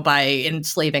 by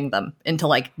enslaving them into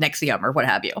like NXIVM or what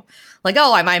have you. Like,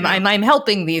 oh, I'm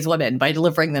helping these women by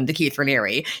delivering them to Keith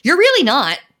Raniere. You're really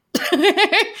not.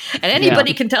 And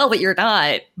anybody can tell that you're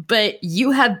not, but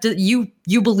you have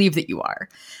you believe that you are.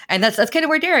 And that's kind of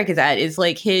where Derek is at, is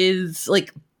like his,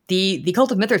 like the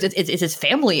Cult of Mithras is his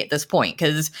family at this point,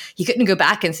 because he couldn't go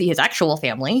back and see his actual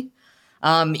family.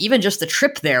 Even just the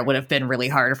trip there would have been really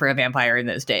hard for a vampire in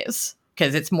those days,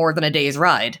 because it's more than a day's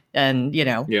ride, and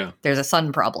there's a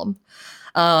sun problem.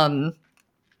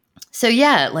 So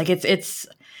yeah, like it's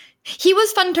he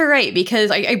was fun to write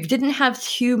because I didn't have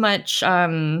too much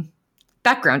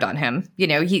background on him.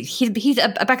 He's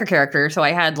a Becker character, so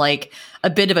I had like a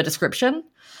bit of a description,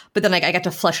 but then like I got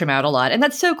to flesh him out a lot, and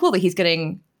that's so cool that he's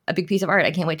getting a big piece of art.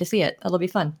 I can't wait to see it. That'll be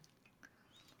fun.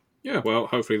 Yeah, well,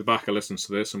 hopefully the backer listens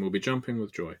to this and we'll be jumping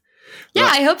with joy. Yeah,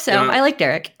 I hope so. I like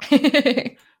Derek.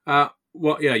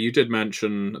 Well, yeah, you did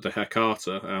mention the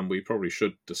Hecata, and we probably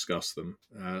should discuss them.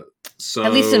 So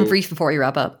at least in brief before we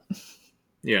wrap up.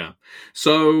 Yeah.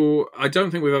 So I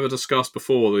don't think we've ever discussed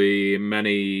before the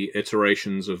many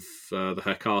iterations of the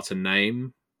Hecata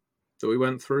name that we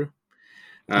went through.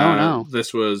 No.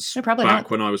 This was back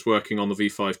when I was working on the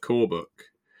V5 core book.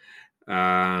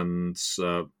 And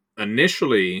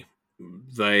initially,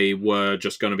 they were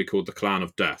just going to be called the Clan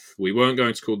of Death. We weren't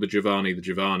going to call the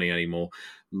Giovanni anymore,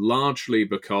 largely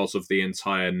because of the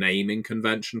entire naming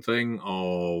convention thing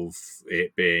of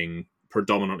it being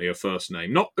predominantly a first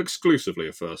name, not exclusively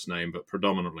a first name, but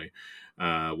predominantly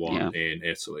one in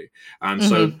Italy. And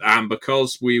so, and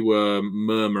because we were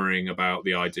murmuring about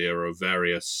the idea of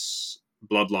various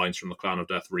bloodlines from the Clan of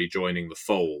Death rejoining the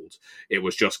fold, it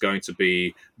was just going to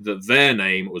be that their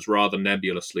name was rather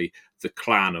nebulously the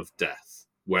Clan of Death.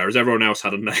 Whereas everyone else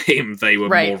had a name, they were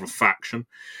more of a faction.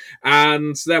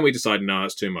 And then we decided, no,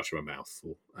 it's too much of a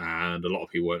mouthful. And a lot of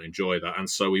people won't enjoy that. And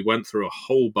so we went through a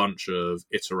whole bunch of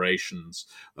iterations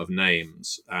of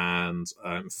names. And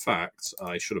in fact,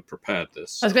 I should have prepared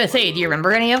this. I was going to say, do you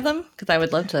remember any of them? Because I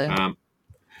would love to.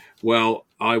 Well,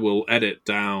 I will edit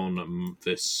down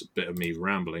this bit of me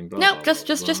rambling. No,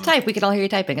 just type. We can all hear you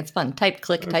typing. It's fun. Type,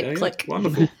 click, type, click.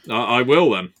 Wonderful. I will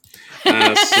then. So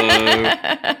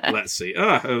let's see.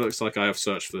 It looks like I have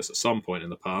searched for this at some point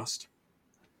in the past.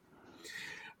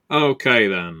 Okay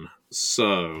then.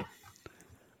 So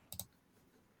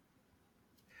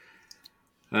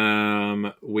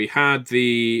we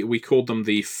called them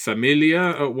the Familia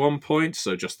at one point,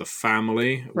 so just the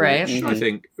family, right? Which I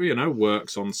think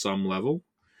works on some level.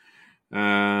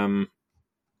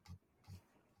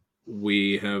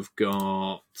 We have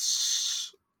got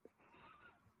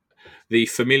the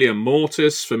Familia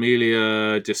Mortis,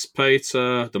 Familia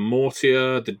Dispata, the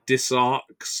Mortia, the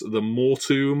Disarx, the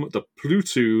Mortum, the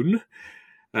Plutoon,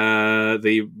 I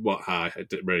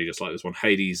really just like this one,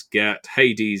 Hades Get,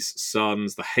 Hades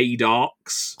Sons, the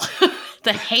Haydarks.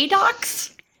 The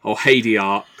Haydarks? Or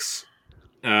Hadiarchs.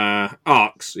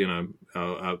 Arcs,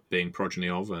 being progeny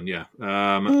of, and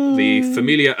the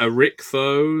Familia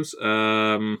Erichthos,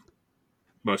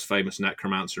 most famous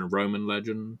necromancer in Roman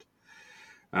legend.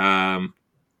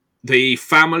 The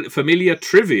Familia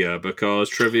Trivia, because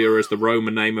Trivia is the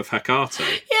Roman name of Hecate.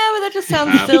 Yeah, but that just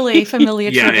sounds silly.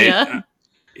 Familia Trivia.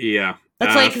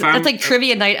 That's like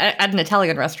trivia night at an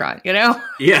Italian restaurant, Yeah.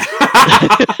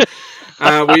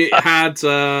 We had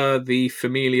the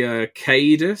Familia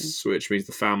Cadis, which means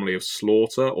the family of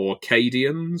slaughter, or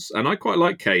Cadians, and I quite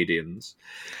like Cadians.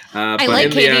 I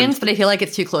like Cadians, but I feel like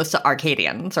it's too close to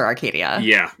Arcadians or Arcadia.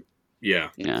 Yeah.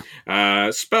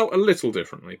 Spelt a little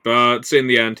differently, but in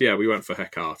the end, we went for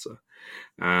Hecate.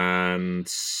 And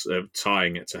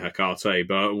tying it to Hecate,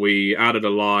 but we added a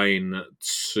line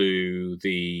to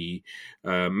the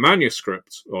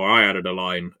manuscript, or I added a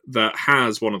line that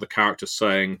has one of the characters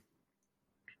saying,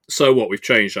 "So what? We've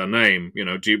changed our name.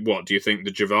 Do you think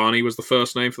the Giovanni was the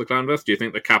first name for the Clan of Death? Do you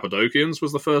think the Cappadocians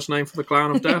was the first name for the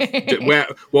Clan of Death?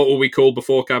 What were we called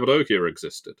before Cappadocia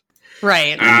existed?"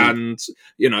 Right. And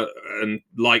and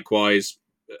likewise,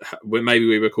 maybe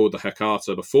we were called the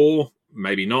Hecata before,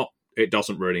 maybe not. It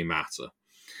doesn't really matter.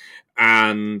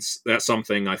 And that's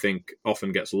something I think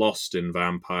often gets lost in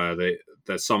Vampire.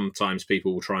 There's sometimes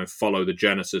people will try and follow the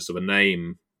genesis of a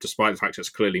name, despite the fact it's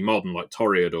clearly modern, like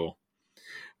Toreador,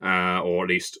 or at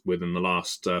least within the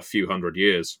last few hundred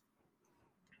years,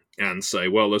 and say,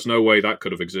 well, there's no way that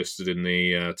could have existed in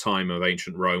the time of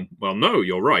ancient Rome. Well, no,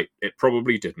 you're right. It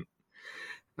probably didn't.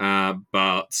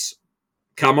 But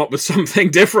come up with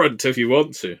something different if you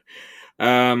want to.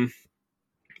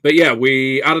 But yeah,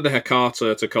 we added the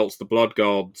Hecata to Cults of the Blood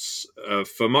Gods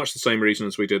for much the same reason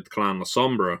as we did the Clan La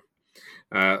Sombra.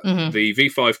 The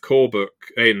V5 core book,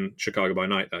 in Chicago by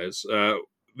Night, that is,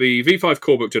 the V5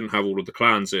 core book didn't have all of the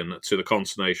clans in, to the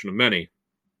consternation of many.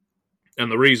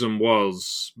 And the reason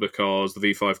was because the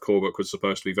V5 core book was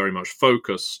supposed to be very much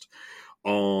focused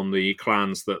on the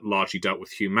clans that largely dealt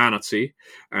with humanity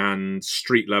and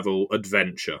street-level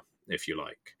adventure, if you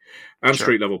like. And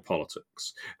street-level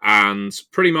politics. And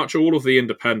pretty much all of the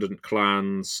independent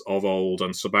clans of old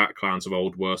and Sabbat clans of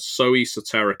old were so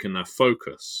esoteric in their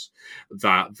focus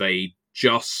that they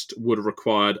just would have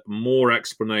required more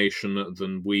explanation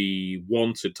than we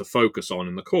wanted to focus on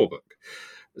in the core book.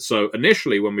 So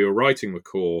initially, when we were writing the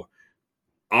core,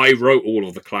 I wrote all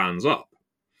of the clans up,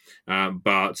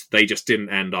 but they just didn't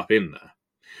end up in there.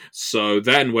 So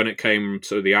then when it came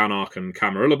to the Anarch and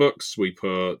Camarilla books, we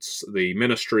put the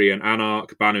Ministry and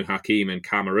Anarch, Banu Hakim in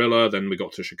Camarilla, then we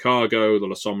got to Chicago, the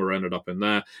La Sombra ended up in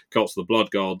there, Cults of the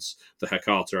Blood Gods, the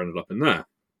Hecata ended up in there.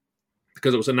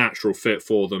 Because it was a natural fit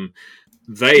for them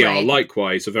They are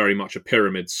likewise very much a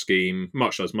pyramid scheme,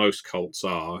 much as most cults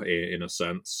are, in a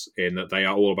sense, in that they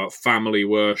are all about family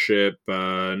worship,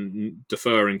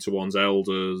 deferring to one's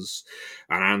elders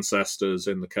and ancestors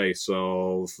in the case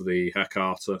of the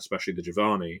Hecata, especially the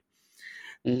Giovanni.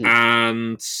 Mm-hmm.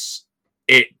 And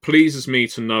it pleases me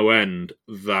to no end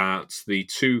that the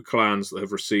two clans that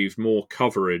have received more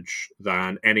coverage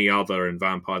than any other in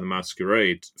Vampire the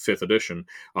Masquerade 5th edition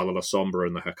are the La Sombra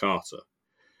and the Hecata.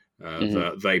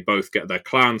 They both get their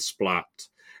clan splat,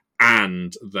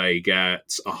 and they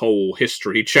get a whole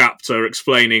history chapter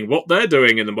explaining what they're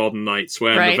doing in the modern Knights,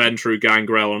 where the Ventrue,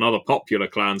 Gangrel, and other popular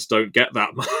clans don't get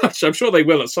that much. I'm sure they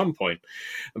will at some point,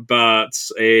 but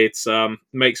it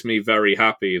makes me very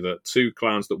happy that two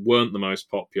clans that weren't the most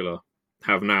popular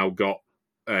have now got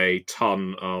a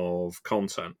ton of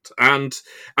content, and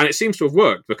it seems to have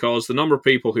worked, because the number of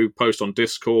people who post on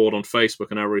Discord, on Facebook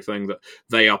and everything that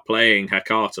they are playing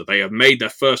Hecata, they have made their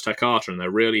first Hecata and they're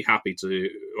really happy to,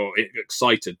 or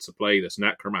excited to play this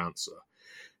Necromancer,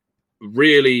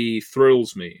 really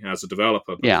thrills me as a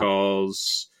developer,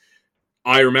 because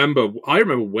I remember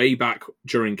way back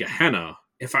during Gehenna,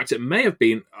 in fact it may have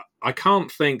been, I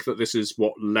can't think that this is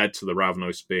what led to the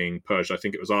Ravnos being purged. I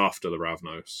think it was after the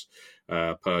Ravnos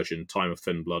purge in Time of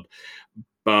Thin Blood.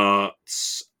 But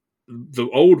the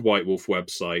old White Wolf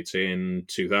website in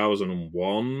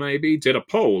 2001, maybe, did a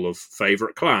poll of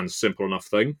favourite clans. Simple enough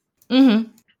thing. Mm-hmm.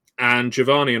 And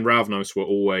Giovanni and Ravnos were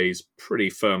always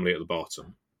pretty firmly at the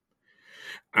bottom.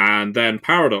 And then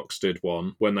Paradox did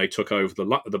one when they took over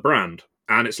the brand.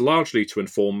 And it's largely to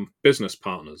inform business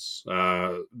partners.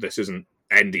 This isn't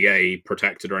NDA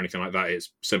protected or anything like that.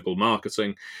 It's simple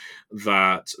marketing.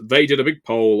 That they did a big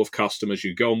poll of customers.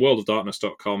 You go on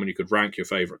worldofdarkness.com and you could rank your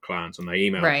favorite clans, and they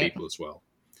emailed people as well.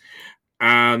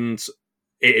 And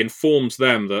it informs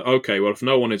them that, okay, well, if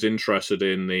no one is interested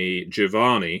in the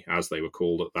Giovanni, as they were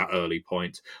called at that early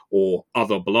point, or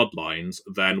other bloodlines,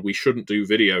 then we shouldn't do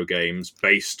video games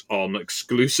based on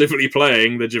exclusively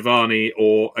playing the Giovanni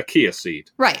or Achaea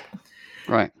Seed. Right.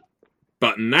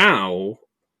 But now,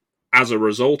 as a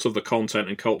result of the content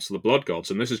in Cults of the Blood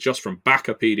Gods, and this is just from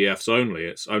backer PDFs only,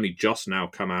 it's only just now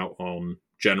come out on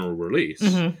general release,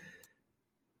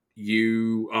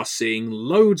 you are seeing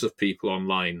loads of people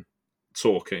online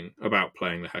talking about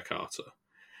playing the Hecata.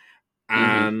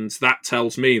 And that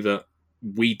tells me that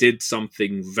we did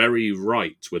something very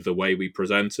right with the way we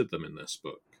presented them in this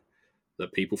book.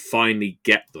 That people finally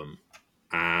get them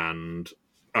and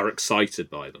are excited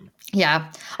by them.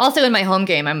 Yeah. Also in my home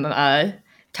game, I'm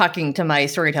talking to my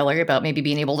storyteller about maybe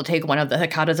being able to take one of the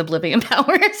Hecata's Oblivion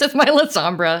powers with my La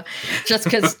Sombra, just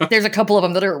because there's a couple of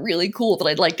them that are really cool that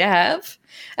I'd like to have.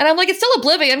 And I'm like, it's still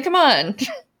Oblivion, come on.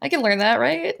 I can learn that,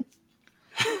 right?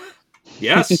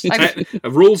 Yes.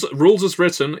 Rules as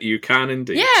written, you can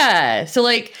indeed. Yeah. So,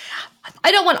 like,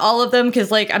 I don't want all of them,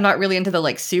 because, like, I'm not really into the,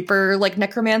 like, super, like,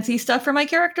 necromancy stuff for my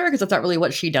character, because that's not really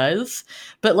what she does.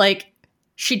 But, like,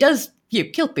 she does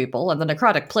kill people, and the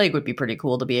Necrotic Plague would be pretty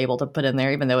cool to be able to put in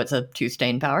there, even though it's a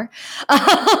 2-stain power.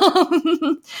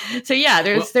 So yeah,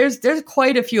 there's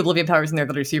quite a few Oblivion powers in there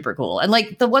that are super cool, and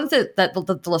like the ones that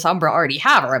the La Sombra already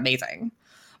have are amazing.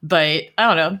 But I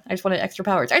don't know, I just wanted extra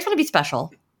powers. I just want to be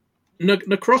special.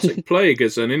 Necrotic Plague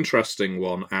is an interesting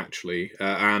one, actually,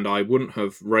 and I wouldn't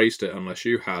have raised it unless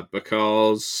you had,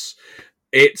 because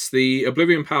it's the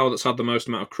Oblivion power that's had the most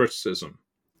amount of criticism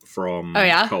from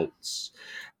cults.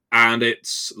 And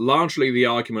it's largely the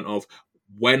argument of,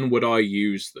 when would I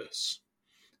use this?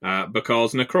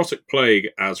 Because Necrotic Plague,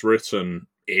 as written,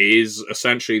 is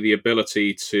essentially the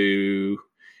ability to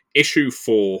issue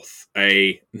forth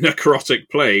a necrotic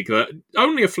plague that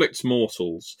only afflicts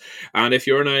mortals. And if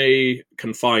you're in a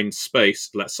confined space,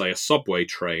 let's say a subway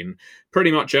train,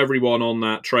 pretty much everyone on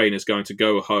that train is going to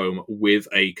go home with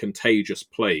a contagious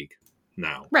plague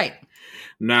now. Right.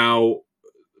 Now,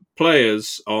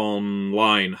 players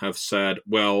online have said,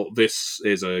 well, this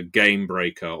is a game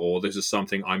breaker, or this is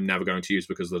something I'm never going to use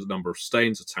because of the number of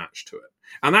stains attached to it.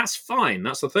 And that's fine.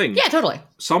 That's the thing. Yeah, totally.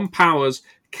 Some powers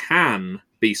can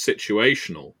be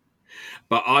situational,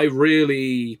 but I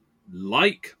really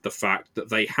like the fact that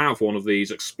they have one of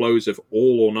these explosive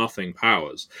all-or-nothing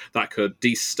powers that could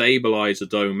destabilize a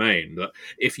domain, that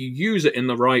if you use it in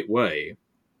the right way,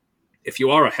 if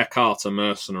you are a Hecata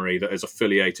mercenary that is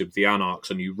affiliated with the Anarchs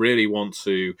and you really want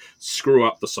to screw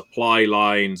up the supply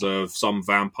lines of some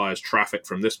vampires' traffic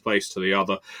from this place to the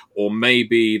other, or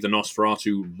maybe the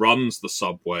Nosferatu runs the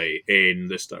subway in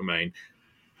this domain,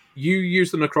 you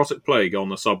use the necrotic plague on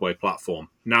the subway platform.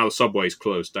 Now the subway's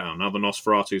closed down. Now the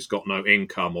Nosferatu's got no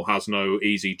income or has no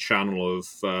easy channel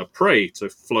of prey to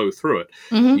flow through it.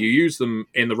 Mm-hmm. You use them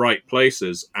in the right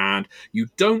places, and you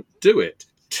don't do it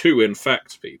to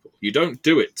infect people. You don't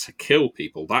do it to kill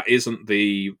people. That isn't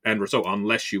the end result,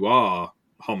 unless you are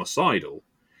homicidal,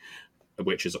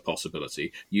 which is a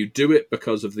possibility. You do it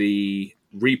because of the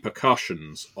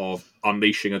repercussions of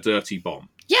unleashing a dirty bomb.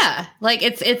 Yeah, like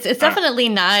it's definitely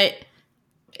not.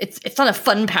 It's not a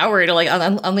fun power to like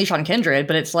unleash on Kindred,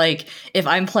 but it's like if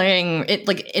I'm playing it,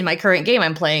 like in my current game,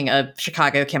 I'm playing a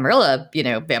Chicago Camarilla,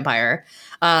 vampire,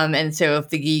 and so if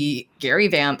the Gary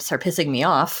vamps are pissing me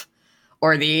off,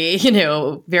 or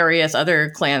the various other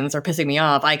clans are pissing me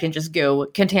off, I can just go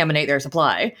contaminate their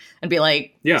supply and be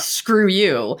like, yeah, screw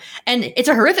you. And it's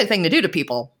a horrific thing to do to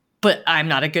people, but I'm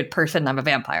not a good person. I'm a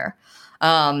vampire,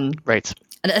 right.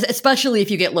 And especially if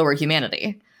you get lower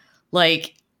humanity.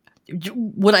 Like,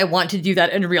 would I want to do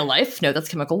that in real life? No, that's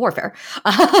chemical warfare.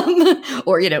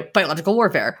 Or, biological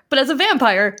warfare. But as a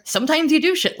vampire, sometimes you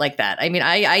do shit like that. I mean,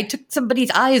 I took somebody's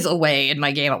eyes away in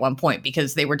my game at one point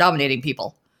because they were dominating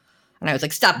people. And I was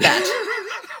like, stop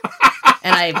that.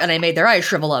 and I made their eyes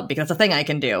shrivel up because it's a thing I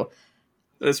can do.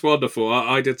 It's wonderful.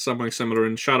 I did something similar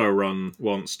in Shadowrun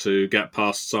once to get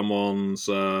past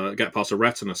a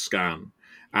retina scan.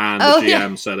 And the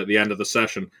GM said at the end of the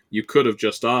session, you could have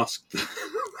just asked.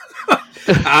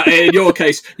 In your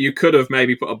case, you could have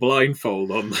maybe put a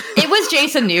blindfold on. It was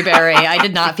Jason Newberry. I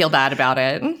did not feel bad about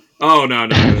it. Oh no!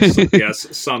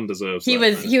 Yes, Sun deserves. He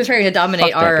was trying to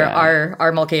dominate our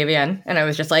Malkavian, and I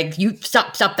was just like, "You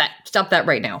stop that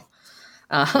right now."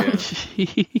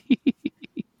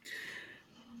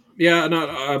 Yeah,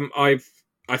 no. I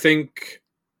think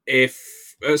if.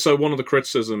 So one of the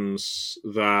criticisms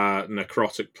that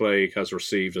Necrotic Plague has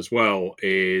received as well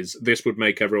is this would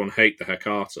make everyone hate the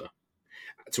Hecata.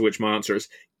 To which my answer is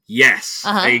yes,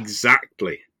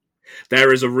 exactly.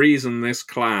 There is a reason this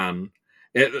clan...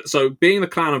 So being the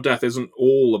Clan of Death isn't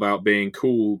all about being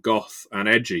cool, goth, and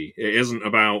edgy. It isn't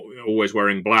about always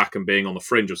wearing black and being on the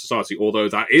fringe of society, although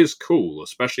that is cool,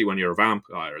 especially when you're a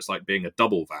vampire. It's like being a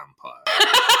double vampire.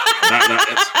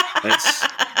 It's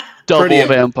double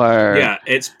vampire. Yeah,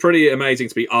 it's pretty amazing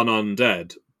to be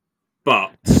undead,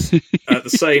 but at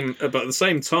the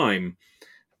same time,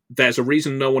 there's a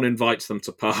reason no one invites them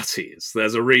to parties.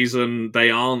 There's a reason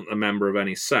they aren't a member of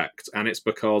any sect, and it's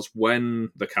because when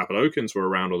the Cappadocians were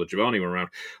around or the Giovanni were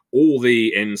around, all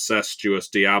the incestuous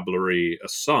diablerie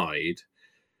aside,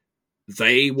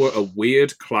 they were a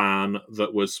weird clan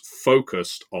that was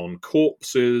focused on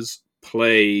corpses,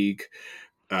 plague,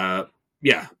 the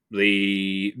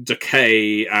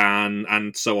decay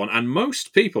and so on. And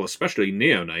most people, especially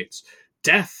neonates,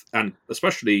 death, and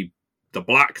especially the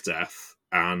Black Death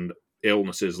and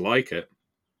illnesses like it,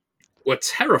 were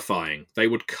terrifying. They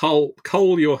would cull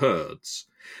your herds.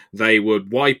 They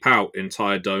would wipe out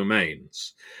entire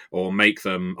domains or make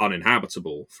them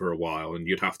uninhabitable for a while, and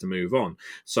you'd have to move on.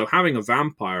 So having a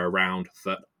vampire around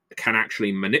that can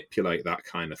actually manipulate that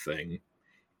kind of thing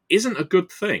isn't a good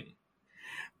thing.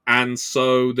 And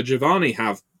so the Giovanni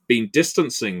have been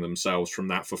distancing themselves from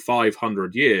that for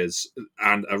 500 years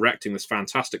and erecting this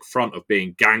fantastic front of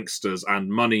being gangsters and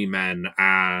money men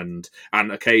and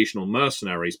occasional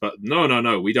mercenaries. But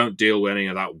no, we don't deal with any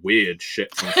of that weird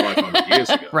shit from 500 years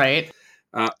ago. Right.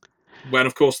 When,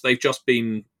 of course, they've just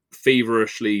been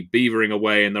feverishly beavering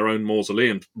away in their own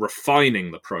mausoleum,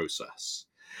 refining the process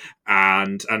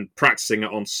and practicing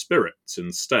it on spirits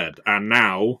instead. And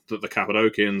now that the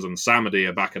Cappadocians and Samedi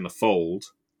are back in the fold,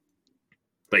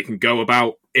 they can go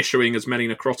about issuing as many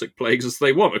necrotic plagues as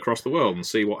they want across the world and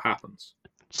see what happens.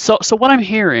 So what I'm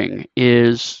hearing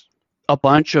is a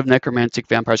bunch of necromantic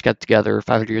vampires got together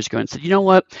 500 years ago and said, you know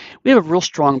what? We have a real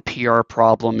strong PR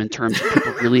problem in terms of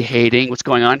people really hating what's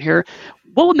going on here.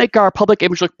 What will make our public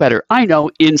image look better? I know,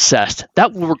 incest.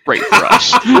 That will work great for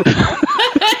us.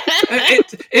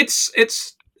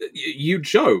 You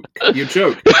joke, but,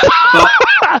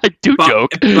 I do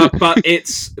joke.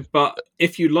 But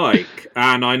if you like,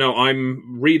 and I know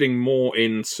I'm reading more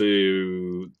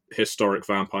into historic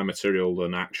vampire material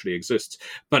than actually exists,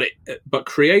 but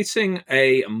creating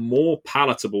a more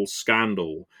palatable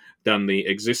scandal than the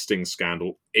existing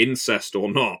scandal, incest or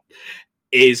not,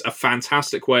 is a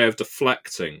fantastic way of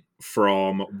deflecting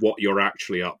from what you're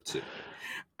actually up to.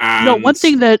 And one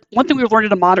thing we've learned in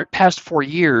the modern past 4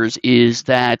 years is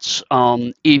that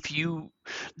if you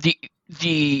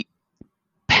the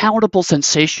palatable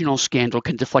sensational scandal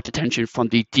can deflect attention from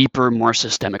the deeper, more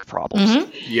systemic problems.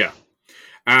 Mm-hmm. Yeah.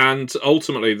 And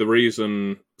ultimately, the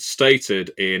reason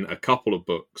stated in a couple of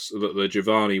books that the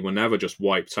Giovanni were never just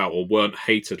wiped out or weren't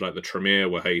hated like the Tremere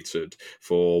were hated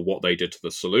for what they did to the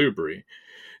Salubri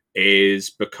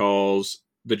is because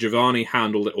the Giovanni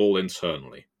handled it all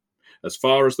internally. As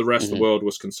far as the rest of the world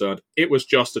was concerned, it was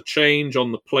just a change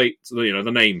on the plate,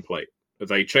 the name plate.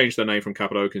 They changed their name from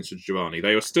Cappadocians to Giovanni.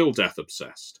 They were still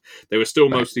death-obsessed. They were still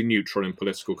mostly neutral in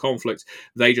political conflict.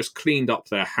 They just cleaned up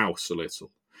their house a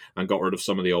little and got rid of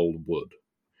some of the old wood.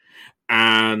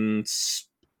 And,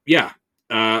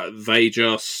 they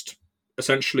just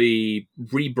essentially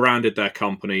rebranded their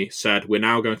company, said, we're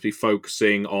now going to be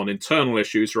focusing on internal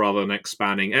issues rather than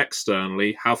expanding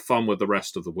externally. Have fun with the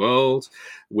rest of the world.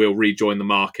 We'll rejoin the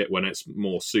market when it's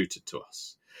more suited to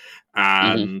us.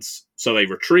 And so they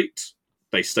retreat.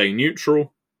 They stay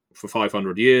neutral for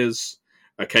 500 years,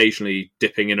 occasionally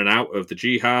dipping in and out of the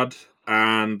jihad,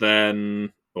 and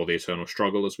then, or the eternal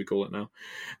struggle, as we call it now.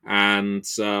 And,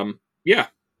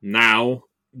 now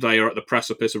they are at the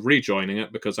precipice of rejoining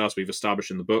it because, as we've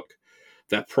established in the book,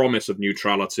 their promise of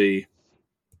neutrality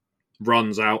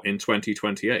runs out in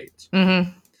 2028.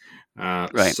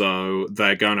 So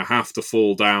they're going to have to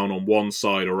fall down on one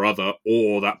side or other,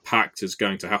 or that pact is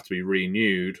going to have to be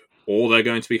renewed, or they're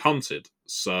going to be hunted.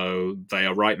 So they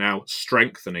are right now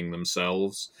strengthening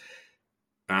themselves.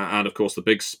 And of course, the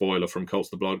big spoiler from Cults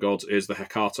of the Blood Gods is the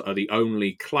Hecata are the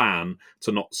only clan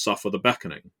to not suffer the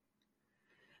beckoning.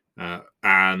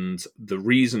 And the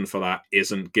reason for that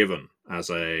isn't given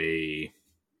as a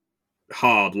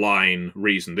hard line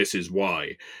reason. This is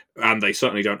why. And they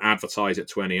certainly don't advertise it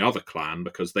to any other clan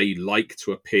because they like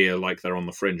to appear like they're on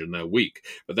the fringe and they're weak.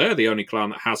 But they're the only clan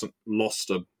that hasn't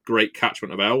lost a great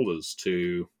catchment of elders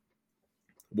to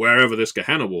wherever this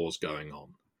Gehenna war's going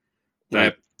on.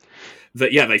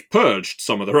 They've purged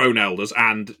some of their own elders,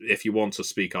 and if you want to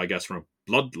speak, I guess, from a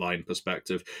bloodline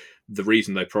perspective, the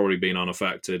reason they've probably been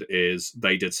unaffected is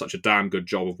they did such a damn good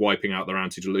job of wiping out their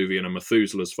antediluvian and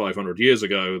Methuselahs 500 years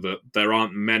ago that there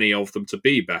aren't many of them to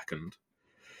be beckoned.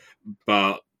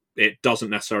 But it doesn't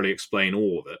necessarily explain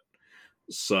all of it.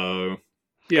 So,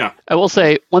 yeah. I will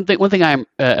say one thing I'm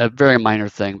a very minor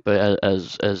thing, but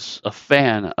as a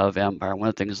fan of Empire, one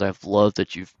of the things I've loved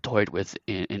that you've toyed with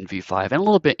in V5 and a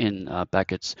little bit in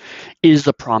Beckett's is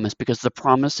the promise, because the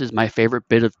promise is my favorite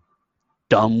bit of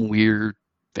dumb, weird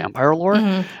vampire lore.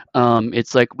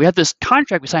 It's like we had this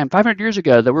contract we signed 500 years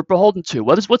ago that we're beholden to.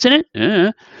 What's in it?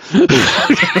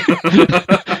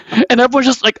 And everyone's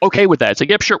just like okay with that. It's like,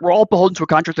 yep, sure, we're all beholden to a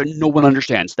contract that no one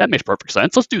understands. That makes perfect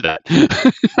sense. Let's do that.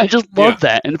 I just love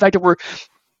that, and the fact that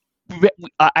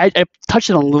I touched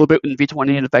it on a little bit in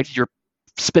V20, and the fact that you're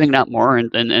spinning it out more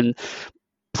and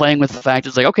playing with the fact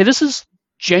it's like, okay, this is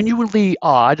genuinely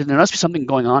odd, and there must be something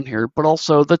going on here, but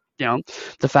also the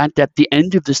fact that the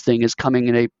end of this thing is coming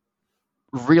in a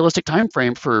realistic time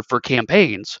frame for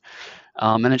campaigns,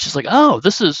 and it's just like, oh,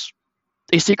 this is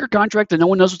a secret contract that no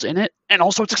one knows what's in it, and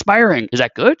also it's expiring. Is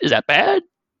that good? Is that bad?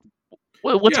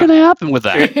 What's going to happen with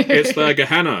that? It's their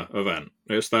Gehenna event.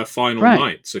 It's their final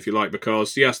nights, if you like,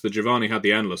 because yes, the Giovanni had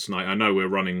the Endless Night. I know we're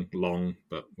running long,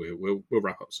 but we'll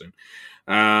wrap up soon.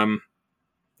 They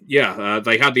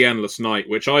had the Endless Night,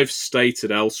 which I've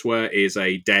stated elsewhere is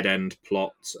a dead-end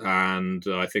plot, and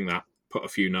I think that put a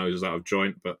few noses out of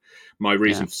joint, but my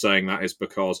reason for saying that is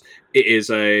because it is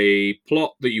a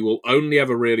plot that you will only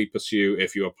ever really pursue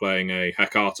if you are playing a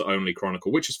Hecata-only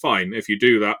Chronicle, which is fine if you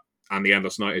do that, and the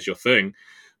Endless Night is your thing,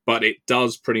 but it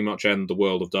does pretty much end the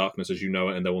World of Darkness as you know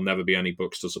it, and there will never be any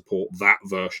books to support that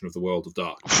version of the World of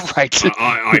Darkness. Right.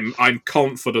 I'm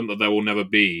confident that there will never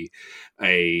be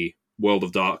a World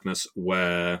of Darkness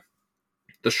where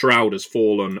the Shroud has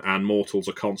fallen and mortals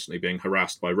are constantly being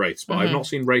harassed by wraiths. But I've not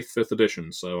seen Wraith 5th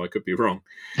edition, so I could be wrong.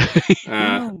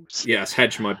 Yes,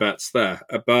 hedge my bets there.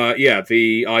 But yeah,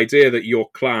 the idea that your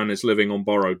clan is living on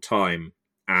borrowed time,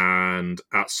 and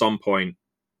at some point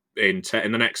in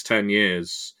the next 10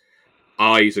 years,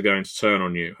 eyes are going to turn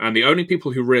on you. And the only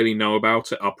people who really know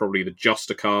about it are probably the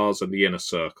Justicars and the Inner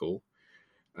Circle.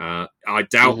 I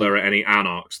doubt there are any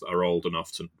Anarchs that are old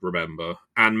enough to remember,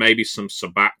 and maybe some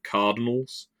Sabbat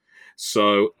Cardinals.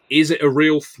 So, is it a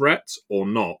real threat or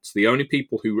not? The only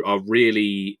people who are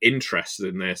really interested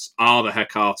in this are the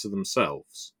Hecata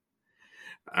themselves.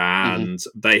 And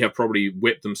they have probably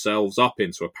whipped themselves up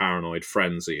into a paranoid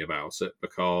frenzy about it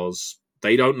because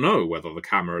they don't know whether the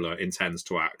Camarilla intends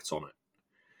to act on it.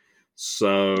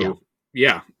 So,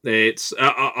 it's...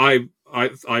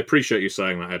 I appreciate you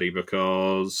saying that, Eddie,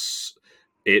 because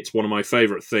it's one of my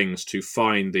favourite things to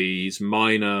find these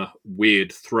minor,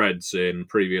 weird threads in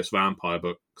previous vampire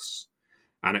books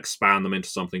and expand them into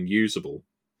something usable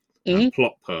and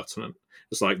plot pertinent.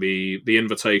 It's like the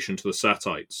invitation to the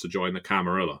Setites to join the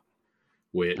Camarilla,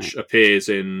 which appears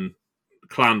in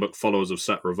Clan Book Followers of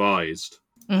Set Revised.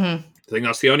 Mm-hmm. I think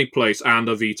that's the only place, and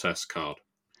a V-Test card.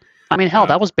 I mean, hell,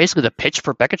 that was basically the pitch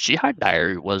for Beckett Sheehyde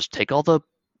Diary, was take all the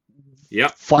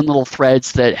fun little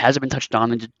threads that hasn't been touched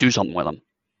on and just do something with them.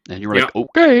 And you were like,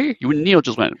 okay. You and Neil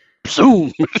just went,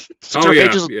 zoom.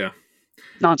 Pages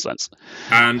nonsense.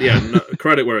 And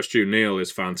credit where it's due. Neil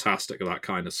is fantastic at that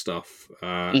kind of stuff.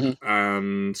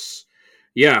 And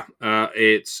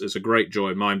it's a great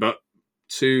joy of mine. But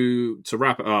to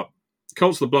wrap it up,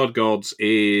 Cults of the Blood Gods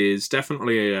is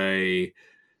definitely a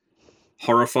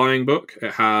horrifying book.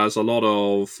 It has a lot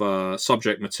of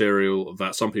subject material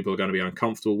that some people are going to be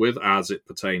uncomfortable with as it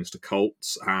pertains to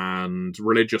cults and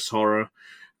religious horror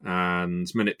and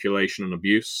manipulation and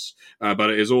abuse. But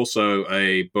it is also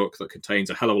a book that contains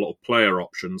a hell of a lot of player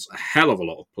options,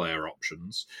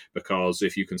 because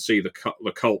if you can see the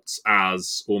cults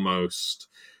as almost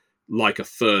like a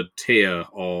third tier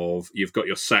of, you've got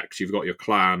your sect, you've got your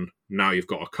clan, now you've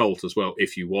got a cult as well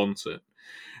if you want it,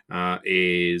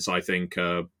 is, I think,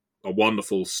 a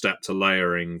wonderful step to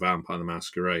layering Vampire the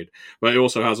Masquerade. But it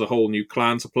also has a whole new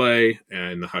clan to play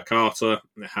in the Hakata.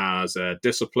 It has a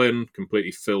discipline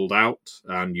completely filled out,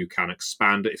 and you can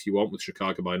expand it if you want with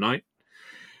Chicago by Night.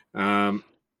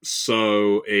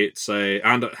 So it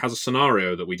has a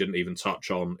scenario that we didn't even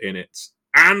touch on in it.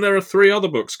 And there are 3 other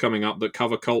books coming up that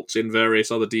cover cults in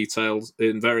various other details,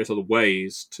 in various other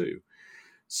ways too.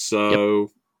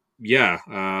 So,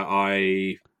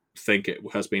 I think it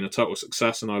has been a total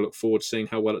success, and I look forward to seeing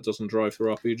how well it does in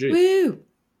Drive-Thru-RPG. Woo!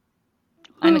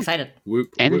 I'm excited.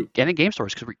 And in game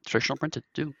stores, because traditional printed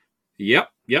too. Yep.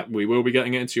 We will be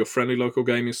getting it into your friendly local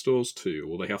gaming stores too.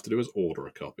 All they have to do is order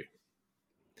a copy.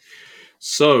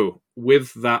 So,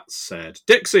 with that said,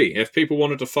 Dixie, if people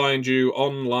wanted to find you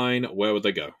online, where would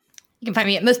they go? You can find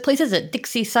me at most places at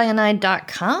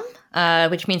dixiecyanide.com,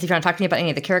 which means if you want to talk to me about any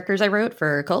of the characters I wrote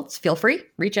for cults, feel free.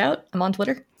 Reach out. I'm on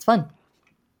Twitter. It's fun.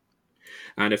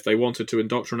 And if they wanted to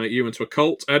indoctrinate you into a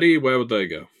cult, Eddie, where would they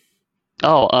go?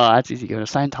 Oh, that's easy. Go to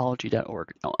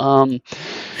Scientology.org.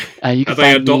 You can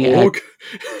find me .org?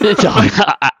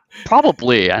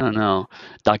 Probably. I don't know.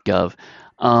 .gov.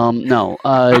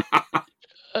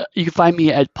 You can find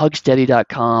me at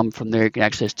pugsteady.com. From there, you can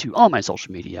access to all my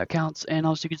social media accounts. And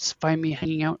also, you can find me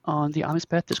hanging out on the Honest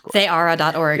Path Discord.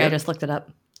 Sayara.org. I just looked it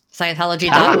up.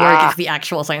 Scientology.org is the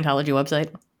actual Scientology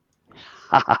website.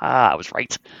 I was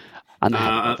right. And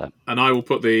I will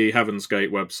put the Heaven's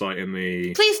Gate website in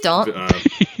the... Please don't.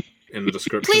 In the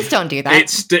description. Please don't do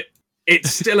that. It's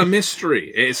still a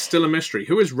mystery. It's still a mystery.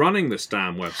 Who is running this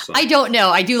damn website? I don't know.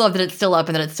 I do love that it's still up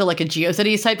and that it's still like a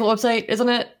GeoCities type of website, isn't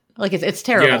it? Like, it's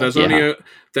terrible. Yeah,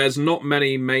 there's not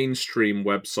many mainstream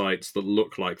websites that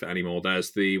look like that anymore.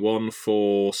 There's the one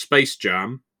for Space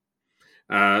Jam.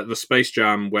 The Space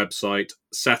Jam website,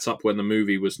 set up when the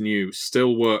movie was new,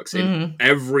 still works in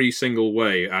every single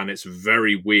way, and it's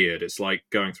very weird. It's like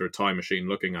going through a time machine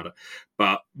looking at it.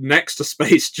 But next to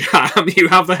Space Jam, you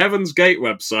have the Heaven's Gate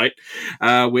website,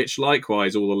 which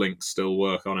likewise all the links still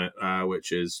work on it,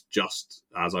 which is just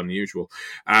as unusual.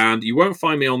 And you won't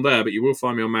find me on there, but you will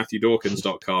find me on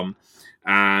MatthewDawkins.com.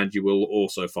 And you will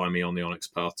also find me on the Onyx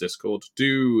Path Discord.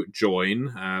 Do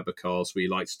join, because we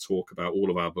like to talk about all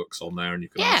of our books on there, and you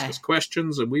can ask us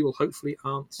questions, and we will hopefully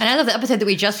answer. And I love the episode that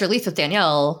we just released with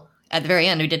Danielle. At the very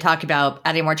end, we did talk about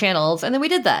adding more channels, and then we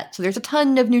did that. So there's a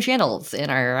ton of new channels in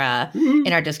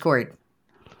our Discord.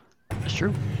 That's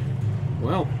true.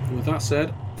 Well, with that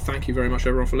said, thank you very much,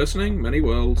 everyone, for listening. Many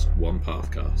worlds, one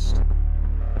Pathcast.